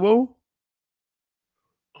Nkanwu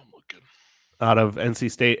out of NC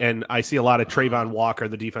State, and I see a lot of Trayvon Walker,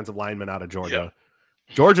 the defensive lineman out of Georgia.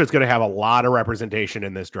 Yeah. Georgia's going to have a lot of representation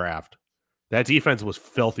in this draft. That defense was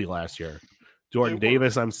filthy last year. Jordan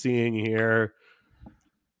Davis, I'm seeing here.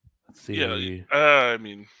 Let's see. Yeah, I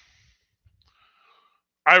mean,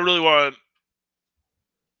 I really want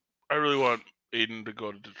Aiden to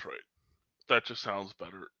go to Detroit. That just sounds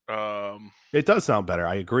better. It does sound better.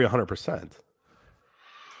 I agree 100%.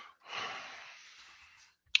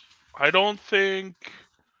 I don't think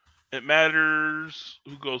it matters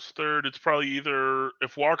who goes third. It's probably either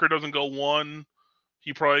if Walker doesn't go 1,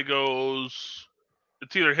 he probably goes.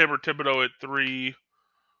 It's either him or Thibodeau at 3.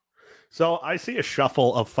 So I see a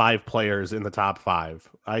shuffle of 5 players in the top 5.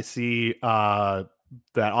 I see that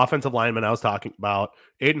offensive lineman I was talking about: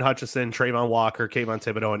 Aiden Hutchinson, Trayvon Walker, Kayvon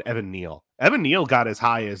Thibodeau, and Evan Neal. Evan Neal got as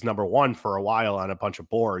high as number 1 for a while on a bunch of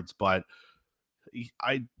boards, but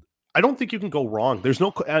I don't think you can go wrong. There's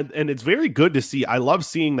no, and it's very good to see. I love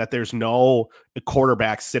seeing that there's no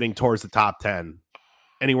quarterback sitting towards the top 10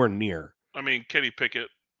 anywhere near. I mean, Kenny Pickett.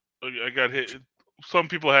 I got hit. Some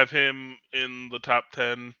people have him in the top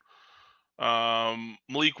 10.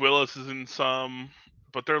 Malik Willis is in some,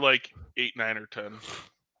 but they're like 8, 9, or 10.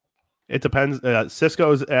 It depends.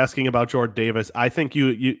 Cisco's asking about Jordan Davis. I think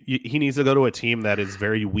he needs to go to a team that is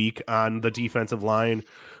very weak on the defensive line.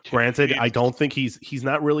 Granted, I don't think he's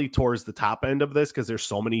not really towards the top end of this because there's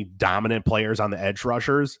so many dominant players on the edge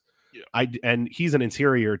rushers. Yeah. And he's an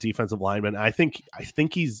interior defensive lineman. I think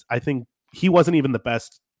he wasn't even the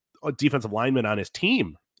best defensive lineman on his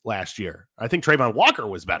team last year. I think Trayvon Walker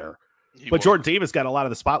was better. Jordan Davis got a lot of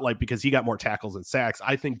the spotlight because he got more tackles and sacks.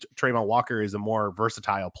 I think Trayvon Walker is a more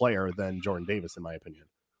versatile player than Jordan Davis, in my opinion.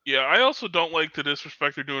 Yeah, I also don't like the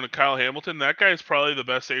disrespect they're doing to Kyle Hamilton. That guy is probably the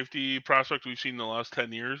best safety prospect we've seen in the last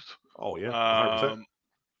 10 years. Oh, yeah. 100%.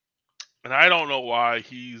 And I don't know why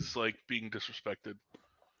he's like being disrespected.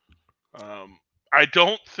 I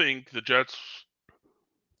don't think the Jets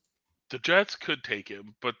could take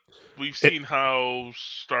him, but we've seen how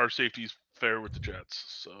star safeties fare with the Jets.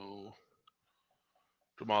 So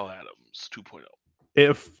Jamal Adams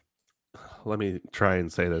 2.0. Let me try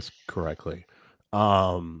and say this correctly.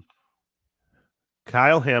 Kyle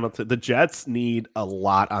Hamilton, the Jets need a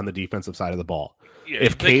lot on the defensive side of the ball. Yeah,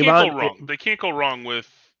 they can't go wrong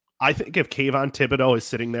with. I think if Kayvon Thibodeau is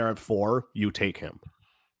sitting there at 4, you take him.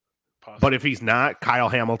 Possibly. But if he's not, Kyle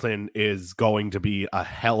Hamilton is going to be a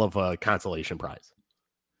hell of a consolation prize.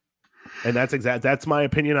 And that's my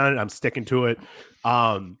opinion on it. I'm sticking to it.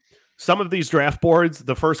 Some of these draft boards,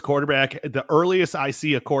 the first quarterback, the earliest I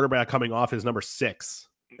see a quarterback coming off is number 6,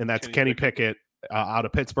 and that's Kenny Pickett out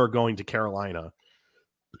of Pittsburgh going to Carolina.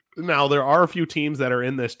 Now, there are a few teams that are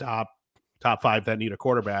in this top 5 that need a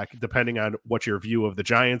quarterback, depending on what your view of the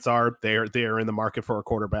Giants are. They are in the market for a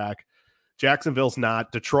quarterback. Jacksonville's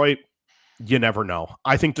not. Detroit, you never know.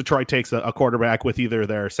 I think Detroit takes a quarterback with either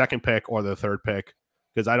their second pick or their third pick,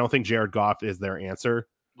 because I don't think Jared Goff is their answer.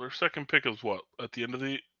 Their second pick is what? At the end of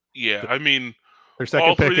the... Yeah, I mean... Their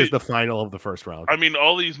second pick is the final of the first round. I mean,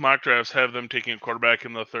 all these mock drafts have them taking a quarterback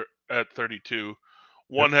in at 32.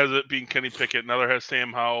 One has it being Kenny Pickett, another has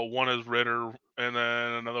Sam Howell, one has Ritter, and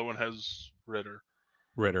then another one has Ritter.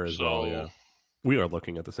 Ritter as well, yeah. We are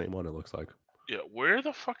looking at the same one, it looks like. Yeah, where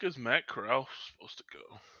the fuck is Matt Corral supposed to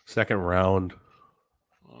go? Second round.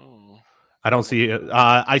 Oh. I don't see it.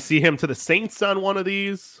 I see him to the Saints on one of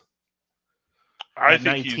these. I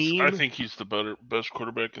think he's the best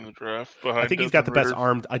quarterback in the draft. I think he's got the best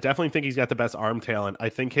arm. I definitely think he's got the best arm talent. I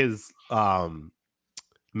think his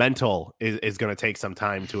mental is going to take some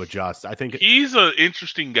time to adjust. I think he's an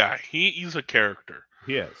interesting guy. He's a character.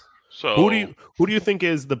 He is. So who do you think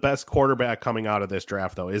is the best quarterback coming out of this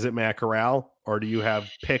draft, though? Is it Matt Corral, or do you have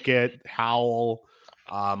Pickett, Howell,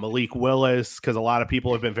 Malik Willis? Because a lot of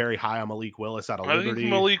people have been very high on Malik Willis out of Liberty. I think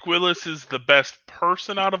Malik Willis is the best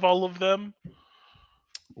person out of all of them.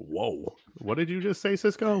 Whoa! What did you just say,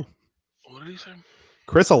 Cisco? What did he say?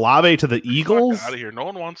 Chris Olave to the Eagles? Out of here! No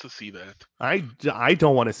one wants to see that. I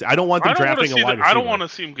don't want to see. I don't want them drafting a wide receiver. I don't want to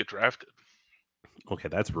see him get drafted. Okay,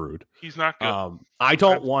 that's rude. He's not good. I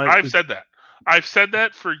don't want. I've said that. I've said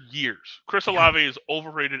that for years. Chris Olave is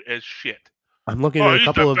overrated as shit. I'm looking at a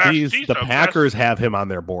couple of these. The Packers have him on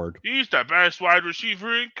their board. He's the best wide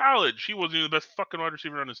receiver in college. He wasn't even the best fucking wide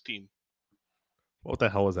receiver on his team. What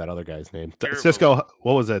the hell was that other guy's name? Cisco, Wilson.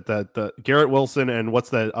 What was it? The Garrett Wilson, and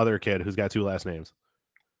what's the other kid who's got 2 last names?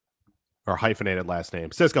 Or hyphenated last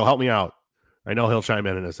name. Cisco, help me out. I know he'll chime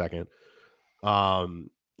in a second.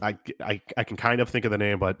 I can kind of think of the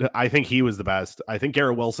name, but I think he was the best. I think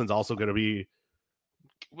Garrett Wilson's also going to be...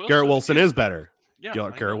 Garrett Wilson is better. Yeah,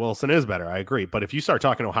 Garrett Wilson is better. I agree. But if you start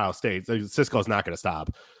talking Ohio State, Cisco's not going to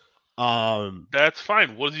stop. That's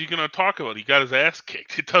fine. What is he going to talk about? He got his ass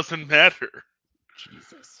kicked. It doesn't matter.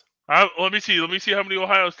 Jesus. Let me see how many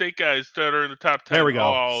Ohio State guys that are in the top 10. There we go.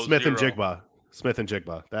 Oh, Smith and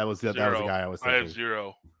Jigba. That was the guy I was thinking. I have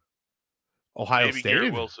 0. Ohio Maybe State.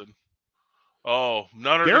 Garrett Wilson. Oh,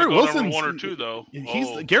 none are Garrett Wilson's number 1 or 2 though.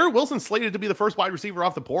 Garrett Wilson's slated to be the first wide receiver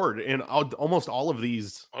off the board in almost all of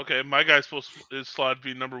these. Okay, my guy's is slotted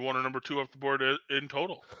to be number 1 or number 2 off the board in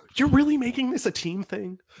total. You're really making this a team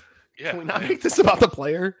thing? Can we not make this about the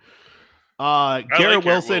player? Garrett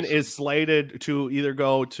Wilson is slated to either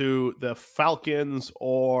go to the Falcons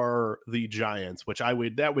or the Giants, which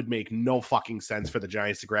that would make no fucking sense for the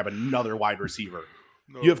Giants to grab another wide receiver.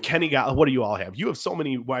 No. You have Kenny Galladay. What do you all have? You have so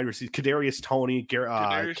many wide receivers. Kadarius Toney, Kenny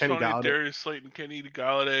Galladay. Darius Slayton, Kenny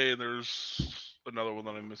Galladay, and there's another one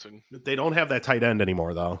that I'm missing. They don't have that tight end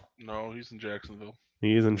anymore, though. No, he's in Jacksonville.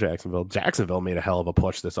 Jacksonville made a hell of a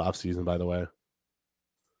push this offseason, by the way.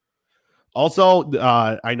 Also,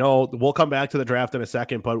 I know we'll come back to the draft in a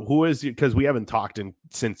second, but who is, because we haven't talked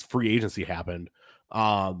since free agency happened,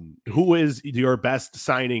 who is your best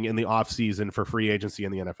signing in the offseason for free agency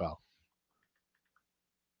in the NFL?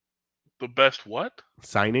 The best what?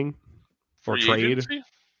 Signing or free trade? Agency?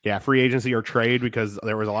 Yeah, free agency or trade, because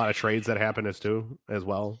there was a lot of trades that happened as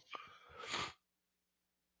well.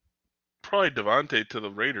 Probably Devontae to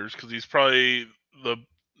the Raiders, because he is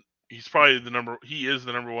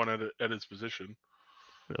the number one at his position.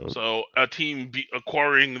 Yeah. So a team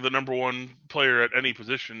acquiring the number one player at any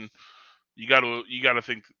position, you got to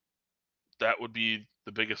think that would be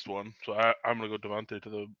the biggest one. So I'm gonna go Devontae to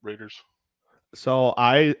the Raiders. So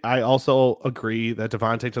I also agree that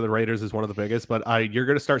Devontae to the Raiders is one of the biggest, but you're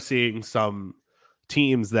going to start seeing some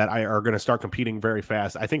teams that are going to start competing very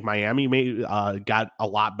fast. I think Miami got a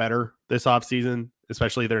lot better this offseason,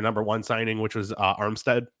 especially their number one signing, which was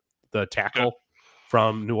Armstead, the tackle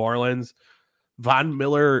from New Orleans. Von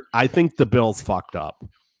Miller, I think the Bills fucked up.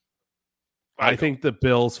 I think the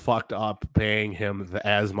Bills fucked up paying him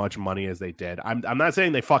as much money as they did. I'm not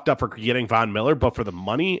saying they fucked up for getting Von Miller, but for the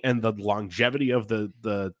money and the longevity of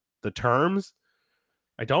the terms.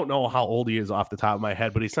 I don't know how old he is off the top of my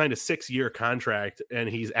head, but he signed a 6-year contract and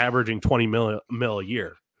he's averaging 20 mil a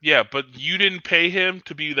year. Yeah, but you didn't pay him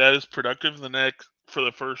to be that as productive for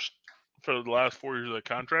the last 4 years of the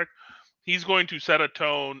contract. He's going to set a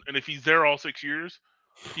tone, and if he's there all 6 years,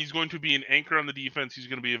 he's going to be an anchor on the defense. He's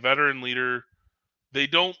going to be a veteran leader. They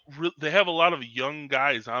have a lot of young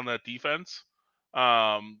guys on that defense.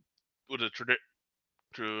 With a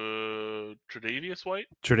Tre'Davious White.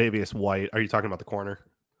 Tre'Davious White. Are you talking about the corner?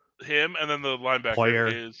 Him, and then the linebacker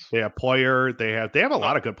Poyer. They have a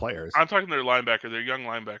lot of good players. I'm talking their linebacker, their young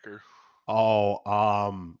linebacker. Oh,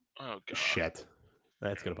 God. Shit.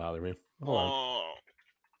 That's gonna bother me. Hold on.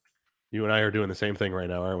 You and I are doing the same thing right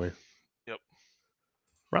now, aren't we? Yep.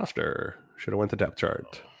 Roster. Should have went to depth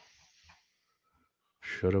chart.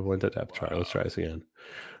 Let's try this again.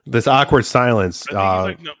 This awkward silence.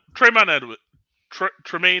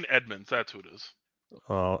 Tremaine Edmonds. That's who it is.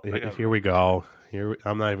 Oh, here we go.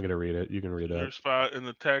 I'm not even going to read it. You can read it. Your spot in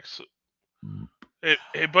the text.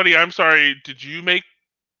 Hey, buddy. I'm sorry. Did you make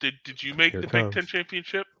the Big Ten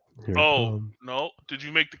championship? No. Did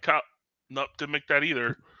you make the cup? No, didn't make that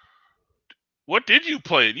either. What did you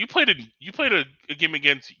play? You played a game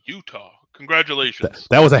against Utah. Congratulations.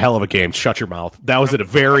 That was a hell of a game. Shut your mouth. That was a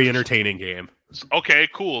very entertaining game. Okay,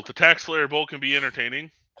 cool. The Tax Slayer Bowl can be entertaining.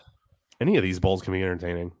 Any of these bowls can be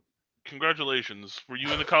entertaining. Congratulations. Were you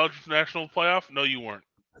in the college national playoff? No, you weren't.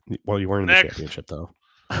 Well, you weren't in the championship though.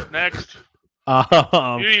 Next. You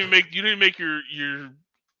didn't make your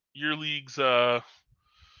league's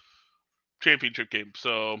championship game,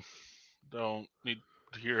 so don't need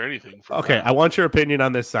to hear anything from that. I want your opinion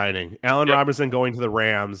on this signing. Allen Robinson going to the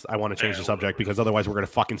Rams. I want to change the subject because otherwise we're going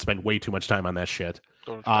to fucking spend way too much time on that shit.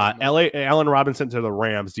 Allen Robinson to the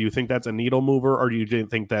Rams. Do you think that's a needle mover, or do you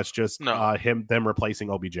think that's just them replacing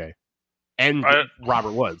OBJ and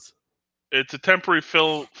Robert Woods? It's a temporary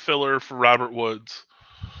filler for Robert Woods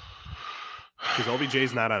because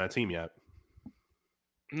OBJ's not on a team yet.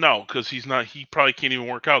 No, because he's not. He probably can't even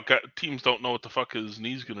work out. Teams don't know what the fuck his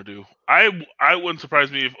knee's gonna do. I wouldn't surprise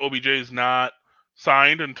me if OBJ is not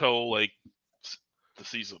signed until like the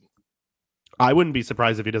season. I wouldn't be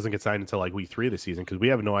surprised if he doesn't get signed until like week 3 of the season because we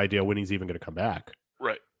have no idea when he's even going to come back.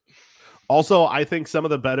 Right. Also, I think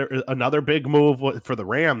another big move for the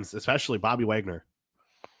Rams, especially Bobby Wagner.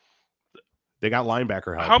 They got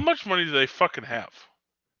linebacker help. How much money do they fucking have?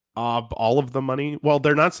 All of the money. Well,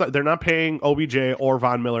 they're not paying OBJ or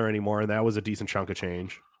Von Miller anymore, and that was a decent chunk of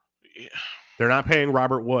change. Yeah. They're not paying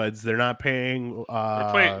Robert Woods. They're not paying.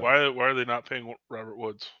 Why are they not paying Robert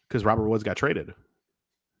Woods? Because Robert Woods got traded.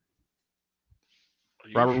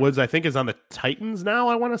 Robert Woods, I think, is on the Titans now.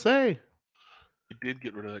 I want to say they did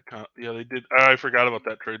get rid of that. Yeah, they did. I forgot about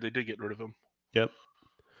that trade. They did get rid of him. Yep.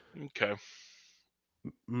 Okay.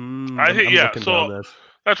 So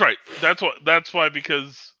that's right. That's why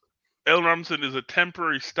because Allen Robinson is a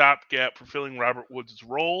temporary stopgap for filling Robert Woods'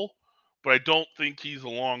 role, but I don't think he's a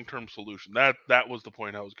long-term solution. That was the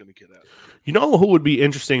point I was going to get at. You know who would be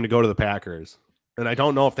interesting to go to the Packers? and I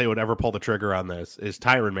don't know if they would ever pull the trigger on this, is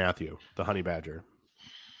Tyrann Mathieu, the Honey Badger.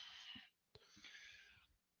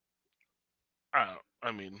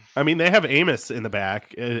 I mean, they have Amos in the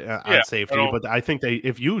back on safety, but I think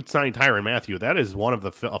if you sign Tyrann Mathieu, that is one of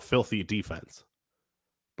a filthy defense.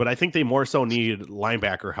 But I think they more so need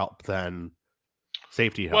linebacker help than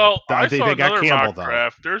safety help. Well, I they saw got another Campbell, mock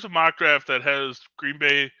draft. There's a mock draft that has Green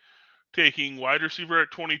Bay taking wide receiver at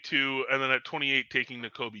 22, and then at 28 taking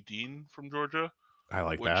Nakobe Dean from Georgia. I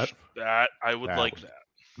like that. I would like that.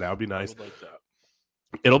 That would be nice. I would like that.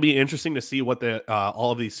 It'll be interesting to see what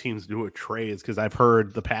all of these teams do with trades, because I've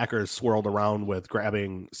heard the Packers swirled around with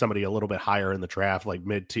grabbing somebody a little bit higher in the draft, like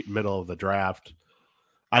middle of the draft.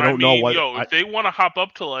 I don't know what. If they want to hop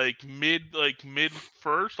up to mid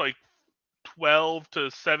first, 12 to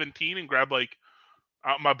 17, and grab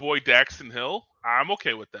my boy Daxton Hill, I'm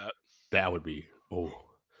okay with that. That would be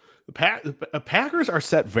the Packers are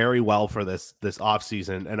set very well for this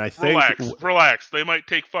offseason, and I think relax. They might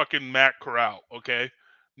take fucking Matt Corral. Okay,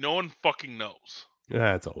 no one fucking knows.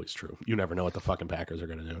 Yeah, that's always true. You never know what the fucking Packers are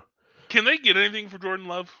going to do. Can they get anything for Jordan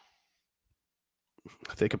Love?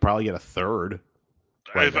 They could probably get a third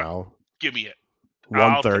now. Give me it.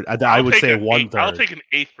 1/3. I would say 1/3. I'll take an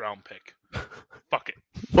 8th round pick. Fuck it.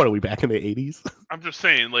 What are we back in the 80s? I'm just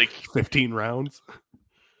saying, 15 rounds.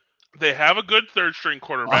 They have a good third string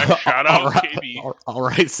quarterback. Shout out KB. All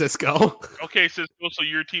right, Cisco. Okay, Cisco. So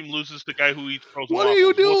your team loses the guy who eats frozen waffles. What are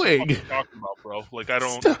you doing? What are you talking about, bro? I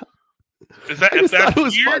don't. Stop. If that's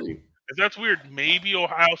weird? Funny. If that's weird, maybe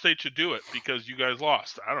Ohio State should do it because you guys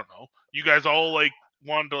lost. I don't know. You guys all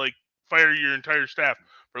wanted to fire your entire staff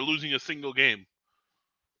for losing a single game.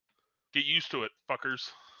 Get used to it, fuckers.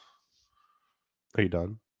 Are you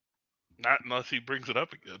done? Not unless he brings it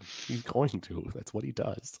up again. He's going to. That's what he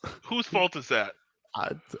does. Whose fault is that?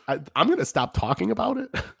 I'm going to stop talking about it.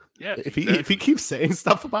 Yeah. If he keeps saying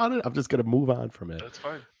stuff about it, I'm just going to move on from it. That's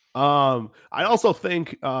fine. I also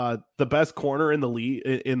think the best corner in the league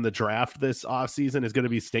in the draft this offseason is going to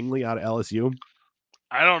be Stingley out of LSU.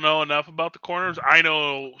 I don't know enough about the corners. I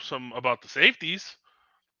know some about the safeties.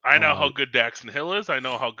 I know how good Daxton Hill is. I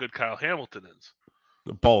know how good Kyle Hamilton is.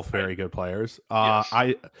 Both very good players. Yes.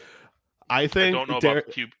 I think I don't know about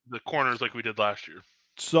the corners like we did last year.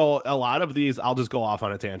 So a lot of these, I'll just go off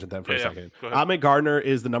on a tangent then for a second. Ahmed Gardner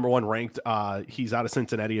is the number 1 ranked. He's out of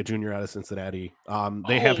Cincinnati, a junior out of Cincinnati.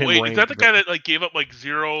 They have him ranked. Is that the guy that gave up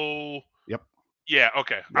 0? Yep. Yeah.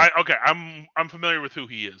 Okay. Yep. I'm familiar with who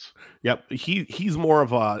he is. Yep. He's more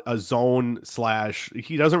of a zone /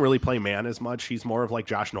 he doesn't really play man as much. He's more of like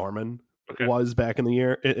Josh Norman was back in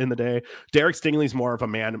the day. Derek Stingley's more of a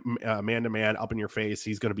man to man, up in your face.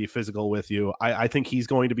 He's going to be physical with you. I think he's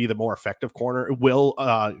going to be the more effective corner. Will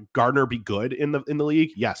Gardner be good in the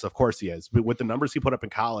league? Yes, of course he is. But with the numbers he put up in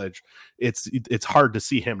college, it's hard to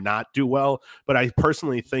see him not do well. But I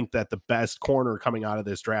personally think that the best corner coming out of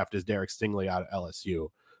this draft is Derek Stingley out of LSU.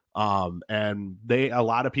 And a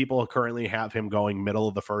lot of people currently have him going middle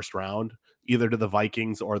of the first round, either to the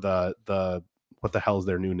Vikings or the what the hell is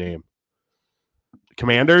their new name?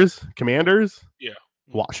 Commanders? Yeah.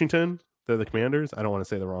 Washington? They're the Commanders? I don't want to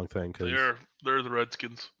say the wrong thing. They're the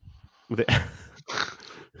Redskins.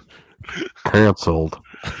 Canceled.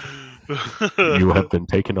 You have been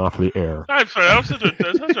taken off the air. I'm sorry, that's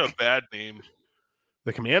such a bad name.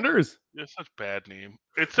 The Commanders? It's such a bad name.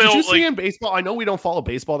 Did you see in baseball? I know we don't follow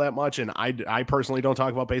baseball that much, and I personally don't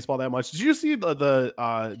talk about baseball that much. Did you see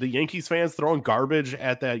the Yankees fans throwing garbage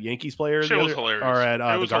at that Yankees player? It was hilarious. Or at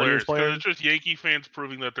the Guardians player? It's just Yankee fans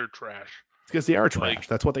proving that they're trash. Because they are trash.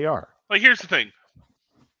 That's what they are. Here's the thing,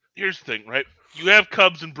 right? You have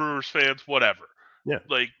Cubs and Brewers fans, whatever. Yeah.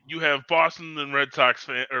 You have Boston and Red Sox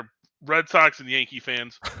fans, or Red Sox and Yankee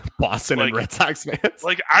fans. Boston and Red Sox fans.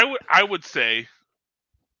 I would say.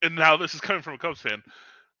 And now this is coming from a Cubs fan.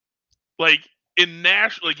 In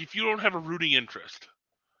Nashville, if you don't have a rooting interest,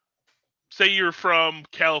 say you're from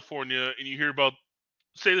California and you hear about,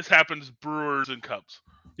 say this happens, Brewers and Cubs.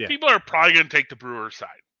 Yeah. People are probably going to take the Brewers side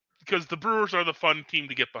because the Brewers are the fun team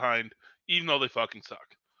to get behind, even though they fucking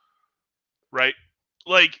suck. Right?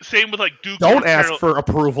 Same with Duke. Don't ask for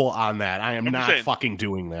approval on that. I'm not fucking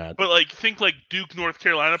doing that. But think Duke, North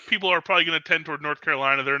Carolina. People are probably going to tend toward North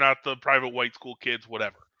Carolina. They're not the private white school kids,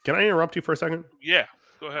 whatever. Can I interrupt you for a second? Yeah,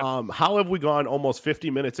 go ahead. How have we gone almost 50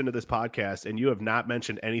 minutes into this podcast and you have not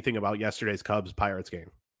mentioned anything about yesterday's Cubs-Pirates game?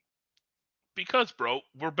 Because, bro,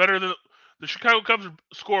 we're better than the Chicago Cubs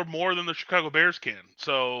score more than the Chicago Bears can.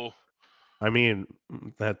 So, I mean,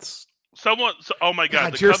 that's someone. Oh my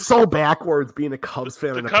God, you're so backwards being a Cubs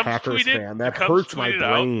fan and a Packers fan. That hurts my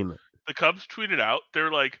brain. The Cubs tweeted out.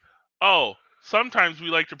 They're like, "Oh, sometimes we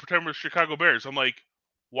like to pretend we're Chicago Bears. I'm like,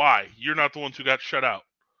 why? You're not the ones who got shut out.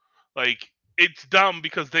 Like, it's dumb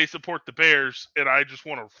because they support the Bears, and I just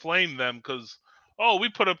want to flame them because, oh, we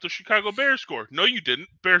put up the Chicago Bears score. No, you didn't.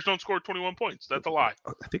 Bears don't score 21 points. That's a lie.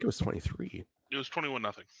 I think it was 23. It was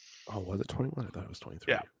 21-0. Oh, was it 21? I thought it was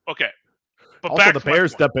 23. Yeah. Okay. But also, back the to my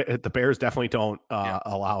Bears, point. the Bears definitely don't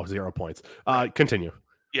allow 0 points. Continue.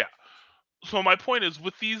 Yeah. So my point is,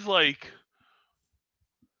 with these like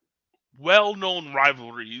well-known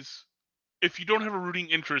rivalries, if you don't have a rooting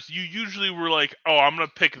interest, you usually were like, oh, I'm gonna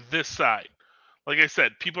pick this side. Like I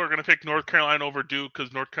said, people are gonna pick North Carolina over Duke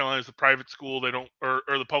because North Carolina is the private school. They don't, or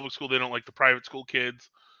the public school. They don't like the private school kids.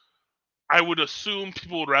 I would assume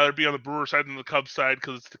people would rather be on the Brewer side than the Cubs side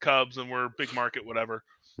because it's the Cubs and we're a big market, whatever.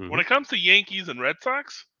 Mhm. When it comes to Yankees and Red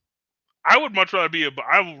Sox, I would much rather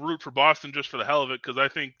I will root for Boston just for the hell of it because I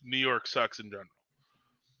think New York sucks in general.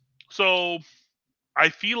 So I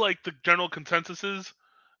feel like the general consensus is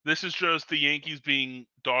this is just the Yankees being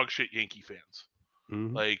dog shit Yankee fans.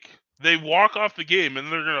 Mhm. Like, they walk off the game and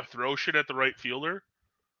they're going to throw shit at the right fielder.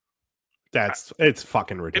 It's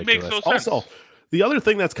fucking ridiculous. It makes no sense. Also, the other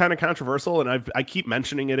thing that's kind of controversial, and I keep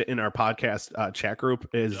mentioning it in our podcast chat group,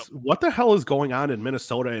 is what the hell is going on in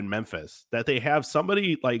Minnesota and Memphis? That they have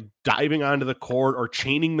somebody like diving onto the court or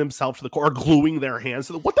chaining themselves to the court or gluing their hands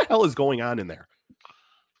to the. What the hell is going on in there?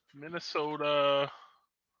 Minnesota.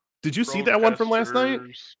 Did you see that one from last night?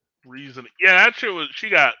 Reason. Yeah, that shit was. She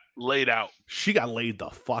got laid out. She got laid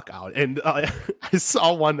the fuck out. And I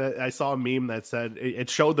saw a meme that said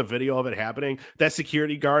it showed the video of it happening. That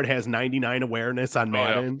security guard has 99 awareness on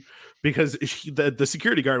Madden because the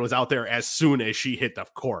security guard was out there as soon as she hit the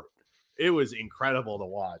court. It was incredible to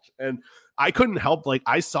watch. And I couldn't help, like,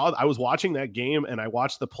 I was watching that game and I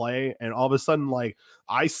watched the play, and all of a sudden, like,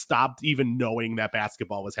 I stopped even knowing that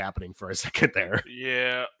basketball was happening for a second there.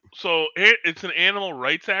 Yeah. So it's an animal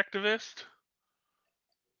rights activist.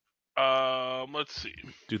 Let's see.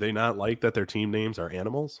 Do they not like that their team names are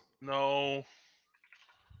animals? No.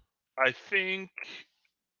 I think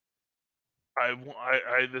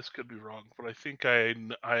I this could be wrong, but I think I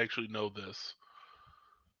actually know this.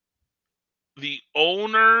 The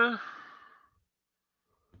owner.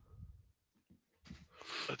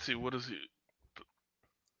 Let's see. What is he?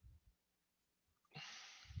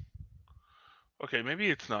 Okay, maybe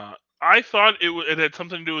it's not. I thought it had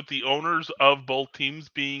something to do with the owners of both teams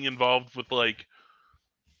being involved with, like,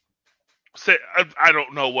 say, I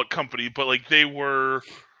don't know what company, but like they were,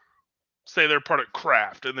 say they're part of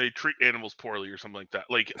Kraft and they treat animals poorly or something like that.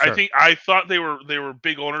 Like, sure. I thought they were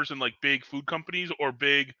big owners in like big food companies or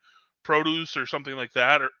big produce or something like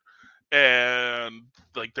that, and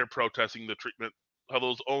like they're protesting the treatment, how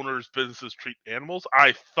those owners' businesses treat animals.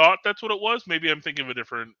 I thought that's what it was. Maybe I'm thinking of a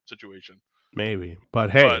different situation. Maybe, but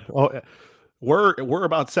hey, we're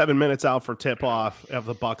about 7 minutes out for tip off of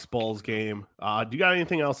the Bucks Bulls game. Do you got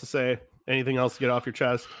anything else to say? Anything else to get off your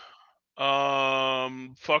chest?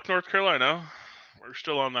 Fuck North Carolina. We're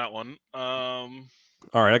still on that one. All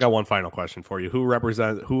right, I got one final question for you.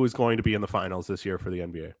 Who is going to be in the finals this year for the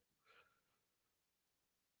NBA?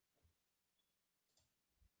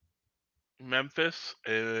 Memphis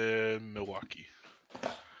and Milwaukee.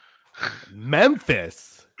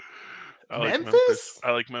 Memphis. I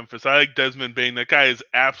like Memphis. I like Desmond Bain. That guy is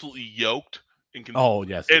absolutely yoked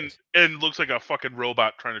and and looks like a fucking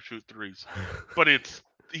robot trying to shoot threes. But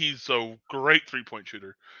he's a great 3-point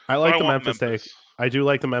shooter. I like the Memphis take. I do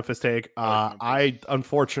like the Memphis take. I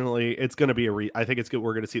unfortunately, it's going to be I think it's good.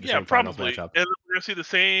 We're going to see the same finals matchup. And we're going to see the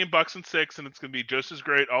same Bucks and 6, and it's going to be just as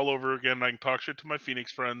great all over again. I can talk shit to my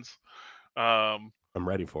Phoenix friends. I'm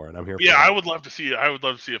ready for it. I'm here for it. I would love to see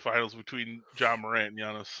a finals between John Morant and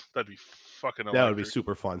Giannis. That'd be fucking electric. That would be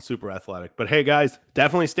super fun, super athletic. But hey, guys,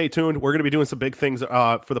 definitely stay tuned. We're going to be doing some big things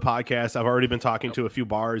for the podcast. I've already been talking to a few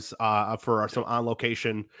bars for some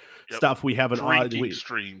on-location stuff. We have an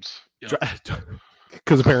streams.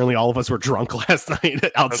 Because apparently all of us were drunk last night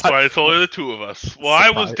outside. That's why it's only the two of us. Well, I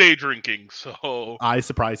was day drinking, so I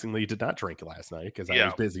surprisingly did not drink last night because I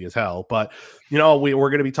was busy as hell. But we're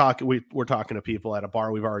going to be talking. We're talking to people at a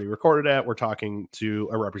bar we've already recorded at. We're talking to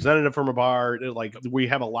a representative from a bar. Like, we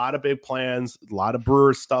have a lot of big plans, a lot of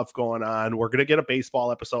Brewers stuff going on. We're going to get a baseball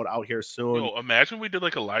episode out here soon. Imagine we did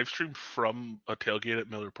like a live stream from a tailgate at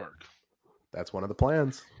Miller Park. That's one of the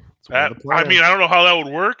plans. I mean, I don't know how that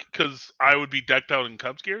would work because I would be decked out in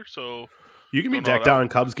Cubs gear. So you can be decked out in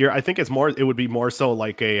Cubs gear. I think it would be more so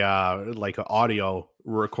like an audio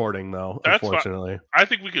recording, though. That's unfortunately, I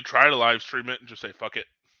think we could try to live stream it and just say fuck it.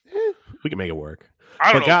 We can make it work.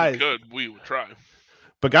 I don't know if we could. We would try.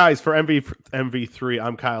 But guys, for MV3,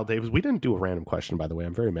 I'm Kyle Davis. We didn't do a random question, by the way.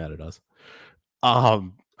 I'm very mad at us.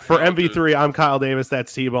 For MV3, I'm Kyle Davis.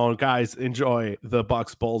 That's Tbone. Guys, enjoy the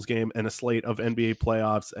Bucks Bulls game and a slate of NBA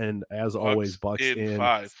playoffs. And as always, Bucks in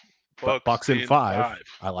 5. Bucks in 5.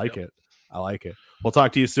 I like it. I like it. We'll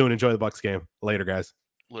talk to you soon. Enjoy the Bucks game. Later, guys.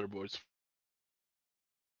 Later, boys.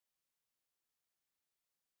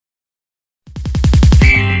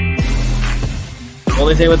 The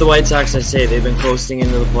only thing with the White Sox, I say they've been coasting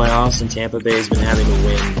into the playoffs, and Tampa Bay's been having to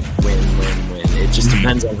win. It just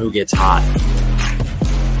depends on who gets hot.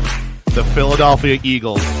 The Philadelphia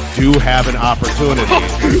Eagles do have an opportunity.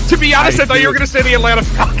 To be honest, I thought you were going to say the Atlanta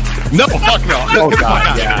Falcons. No, fuck no. Oh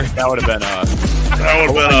god, yeah, that would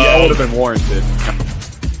have been warranted.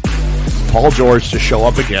 Paul George to show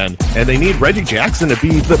up again, and they need Reggie Jackson to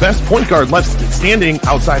be the best point guard left standing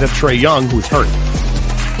outside of Trae Young, who's hurt.